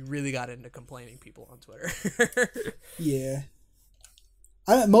we really got into complaining people on Twitter. Yeah.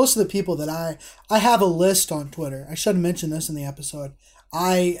 Most of the people that I have a list on Twitter. I should have mentioned this in the episode.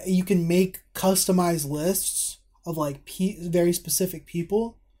 You can make customized lists of like very specific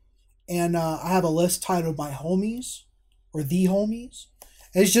people, and I have a list titled "My Homies" or "The Homies."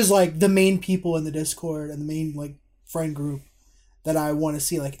 And it's just like the main people in the Discord and the main like friend group that I want to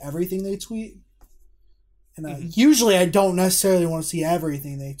see like everything they tweet. And usually I don't necessarily want to see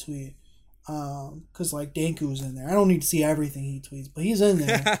everything they tweet, because like Danku's in there. I don't need to see everything he tweets, but he's in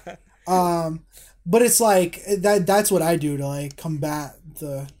there. But it's like that's what I do to like combat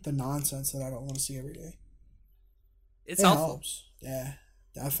the nonsense that I don't want to see every day. It helpful. Helps. Yeah,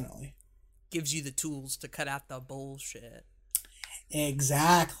 definitely. Gives you the tools to cut out the bullshit.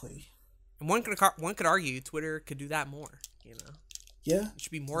 Exactly. And one could argue Twitter could do that more, you know. Yeah. There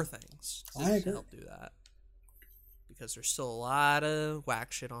should be more things I agree. to help do that. Because there's still a lot of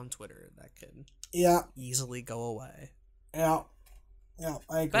whack shit on Twitter that could easily go away. Yeah. Yeah,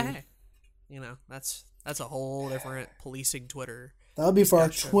 I agree. But hey, you know, that's a whole different policing Twitter. That'll be for our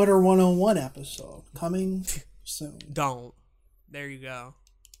Twitter 101 episode coming soon. Don't. There you go.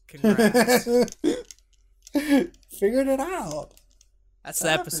 Congrats. Figured it out. That's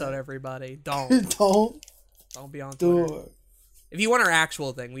the episode, everybody. Don't be on Twitter. Do it. If you want our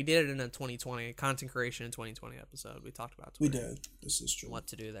actual thing, we did it in a 2020 content creation in 2020 episode. We talked about Twitter. We did. This is true. What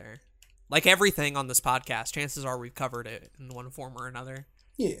to do there. Like everything on this podcast, chances are we've covered it in one form or another.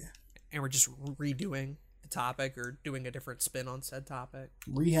 Yeah. And we're just redoing the topic or doing a different spin on said topic.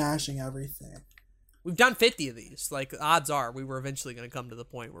 Rehashing everything. We've done 50 of these. Like, odds are we were eventually going to come to the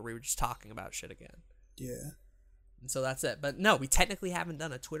point where we were just talking about shit again. Yeah. And so that's it. But no, we technically haven't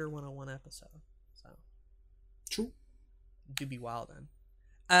done a Twitter 101 episode. So True. Do be wild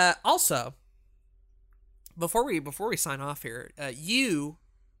then. Also, before we sign off here, you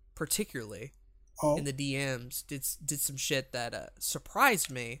particularly in the DMs did some shit that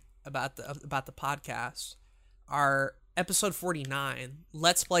surprised me about the podcast. Our episode 49,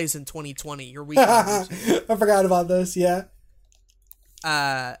 Let's Plays in 2020, your week. I forgot about this. Yeah.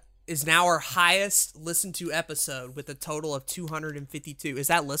 Is now our highest listened to episode with a total of 252. Is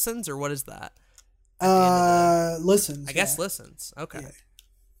that listens or what is that? Listens. I guess listens. Okay. Yeah.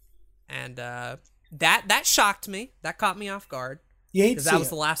 And that shocked me. That caught me off guard. Because that was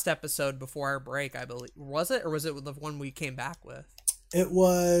the last episode before our break, I believe. Was it, or was it the one we came back with? It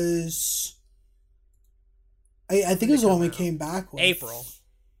was. I think it was the one we came back with. April.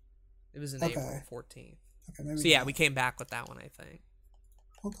 It was in April 14th. Okay, maybe. So yeah, we came back with that one, I think.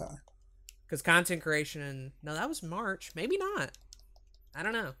 Okay. Because content creation, no, that was March. Maybe not. I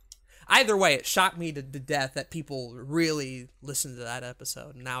don't know. Either way, it shocked me to death that people really listened to that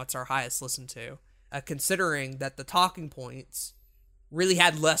episode. And now it's our highest listened to. Considering that the talking points really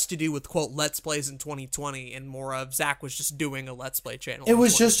had less to do with, quote, Let's Plays in 2020 and more of Zach was just doing a Let's Play channel. It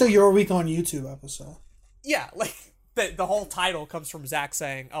was just a Your Week on YouTube episode. Yeah, like, the whole title comes from Zach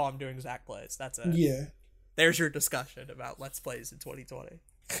saying, oh, I'm doing Zach Plays. That's it. Yeah. There's your discussion about Let's Plays in 2020.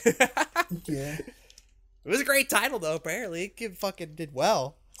 Yeah. It was a great title, though, apparently. It fucking did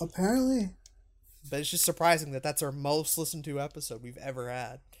well. Apparently. But it's just surprising that that's our most listened to episode we've ever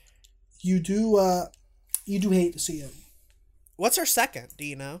had. You do hate to see it. What's our second? Do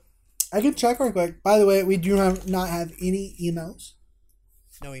you know? I can check real quick. By the way, we do not have any emails.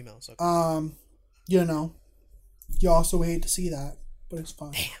 No emails. Okay. You also hate to see that, but it's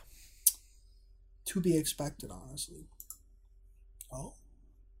fine. Damn. To be expected, honestly. Oh,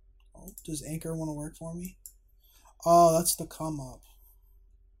 does Anchor want to work for me? Oh, that's the come up.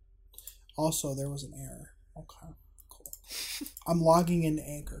 Also, there was an error. Okay, cool. I'm logging into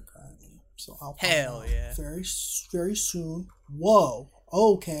Anchor currently, so I'll hell yeah very very soon. Whoa.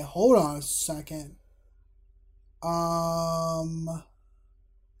 Okay, hold on a second.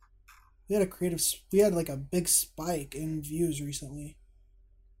 We had like a big spike in views recently.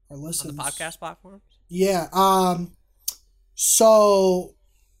 Or listens. On the podcast platforms? Yeah. So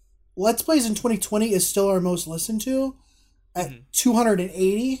Let's Plays in 2020 is still our most listened to at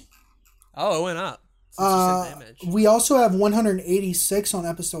 280. Oh, it went up. We also have 186 on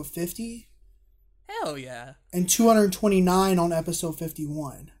episode 50. Hell yeah. And 229 on episode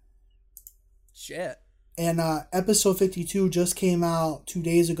 51. Shit. And episode 52 just came out 2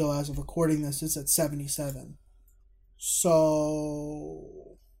 days ago as of recording this. It's at 77.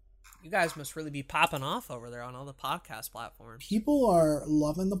 So you guys must really be popping off over there on all the podcast platforms. People are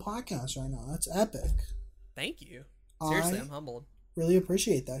loving the podcast right now. That's epic. Thank you. Seriously, I'm humbled. Really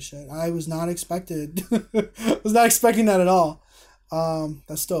appreciate that shit. I was not expecting that at all.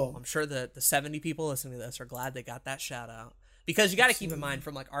 That's still. I'm sure that the 70 people listening to this are glad they got that shout out. Because you got to keep in mind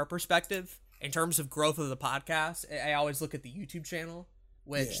from like our perspective, in terms of growth of the podcast, I always look at the YouTube channel,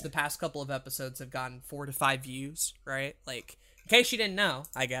 which the past couple of episodes have gotten 4 to 5 views, right? Like, in case you didn't know,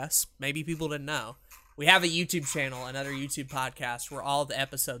 I guess, maybe people didn't know, we have a YouTube channel, another YouTube podcast where all the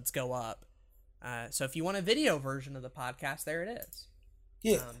episodes go up. So if you want a video version of the podcast, there it is.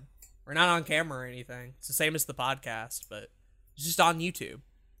 Yeah. We're not on camera or anything. It's the same as the podcast, but it's just on YouTube.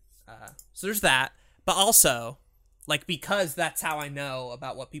 So there's that. But also, like, because that's how I know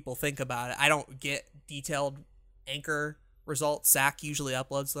about what people think about it, I don't get detailed Anchor results. Zach usually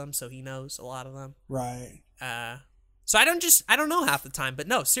uploads them, so he knows a lot of them. Right. So I don't know half the time. But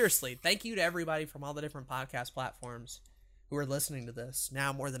no, seriously, thank you to everybody from all the different podcast platforms who are listening to this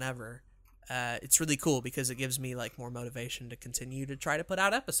now more than ever. It's really cool because it gives me like more motivation to continue to try to put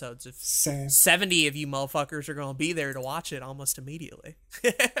out episodes. If 70 of you motherfuckers are going to be there to watch it almost immediately.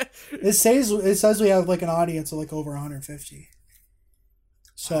 It says we have like an audience of like over 150.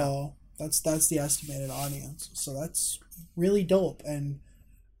 So that's the estimated audience. So that's really dope. And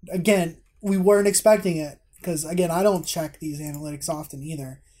again, we weren't expecting it because again, I don't check these analytics often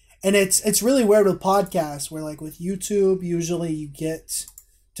either. And it's really weird with podcasts where, like, with YouTube, usually you get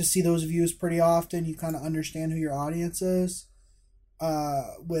to see those views pretty often. You kind of understand who your audience is.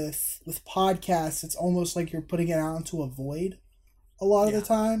 With podcasts, it's almost like you're putting it out into a void a lot of the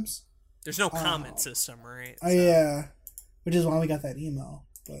times. There's no comment system, right? So. Yeah. Which is why we got that email.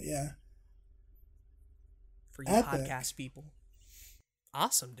 But yeah. For you podcast people.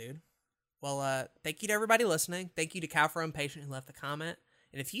 Awesome, dude. Well, thank you to everybody listening. Thank you to Cow for Impatient who left a comment.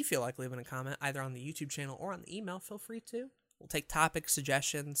 And if you feel like leaving a comment either on the YouTube channel or on the email, feel free to. We'll take topic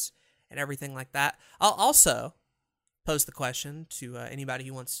suggestions and everything like that. I'll also pose the question to anybody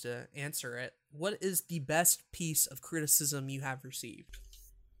who wants to answer it. What is the best piece of criticism you have received?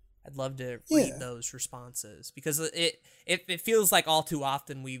 I'd love to read those responses because it feels like all too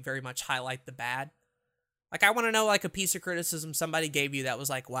often we very much highlight the bad. Like, I want to know, like, a piece of criticism somebody gave you that was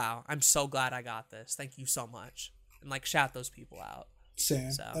like, wow, I'm so glad I got this. Thank you so much. And, like, shout those people out.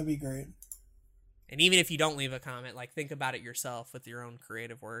 Same. So, that'd be great. And even if you don't leave a comment, like, think about it yourself with your own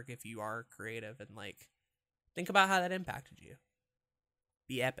creative work if you are creative. And, like, think about how that impacted you.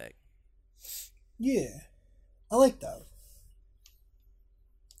 Be epic. Yeah. I like that.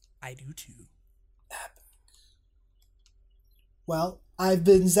 I do too. Epic. Well, I've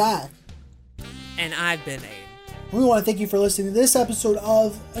been Zach. And I've been Aiden. We want to thank you for listening to this episode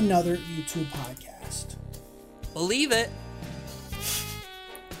of another YouTube podcast. Believe it.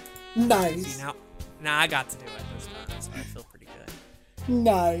 Nice. See, now I got to do it this time, so I feel pretty good.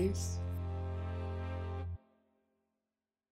 Nice.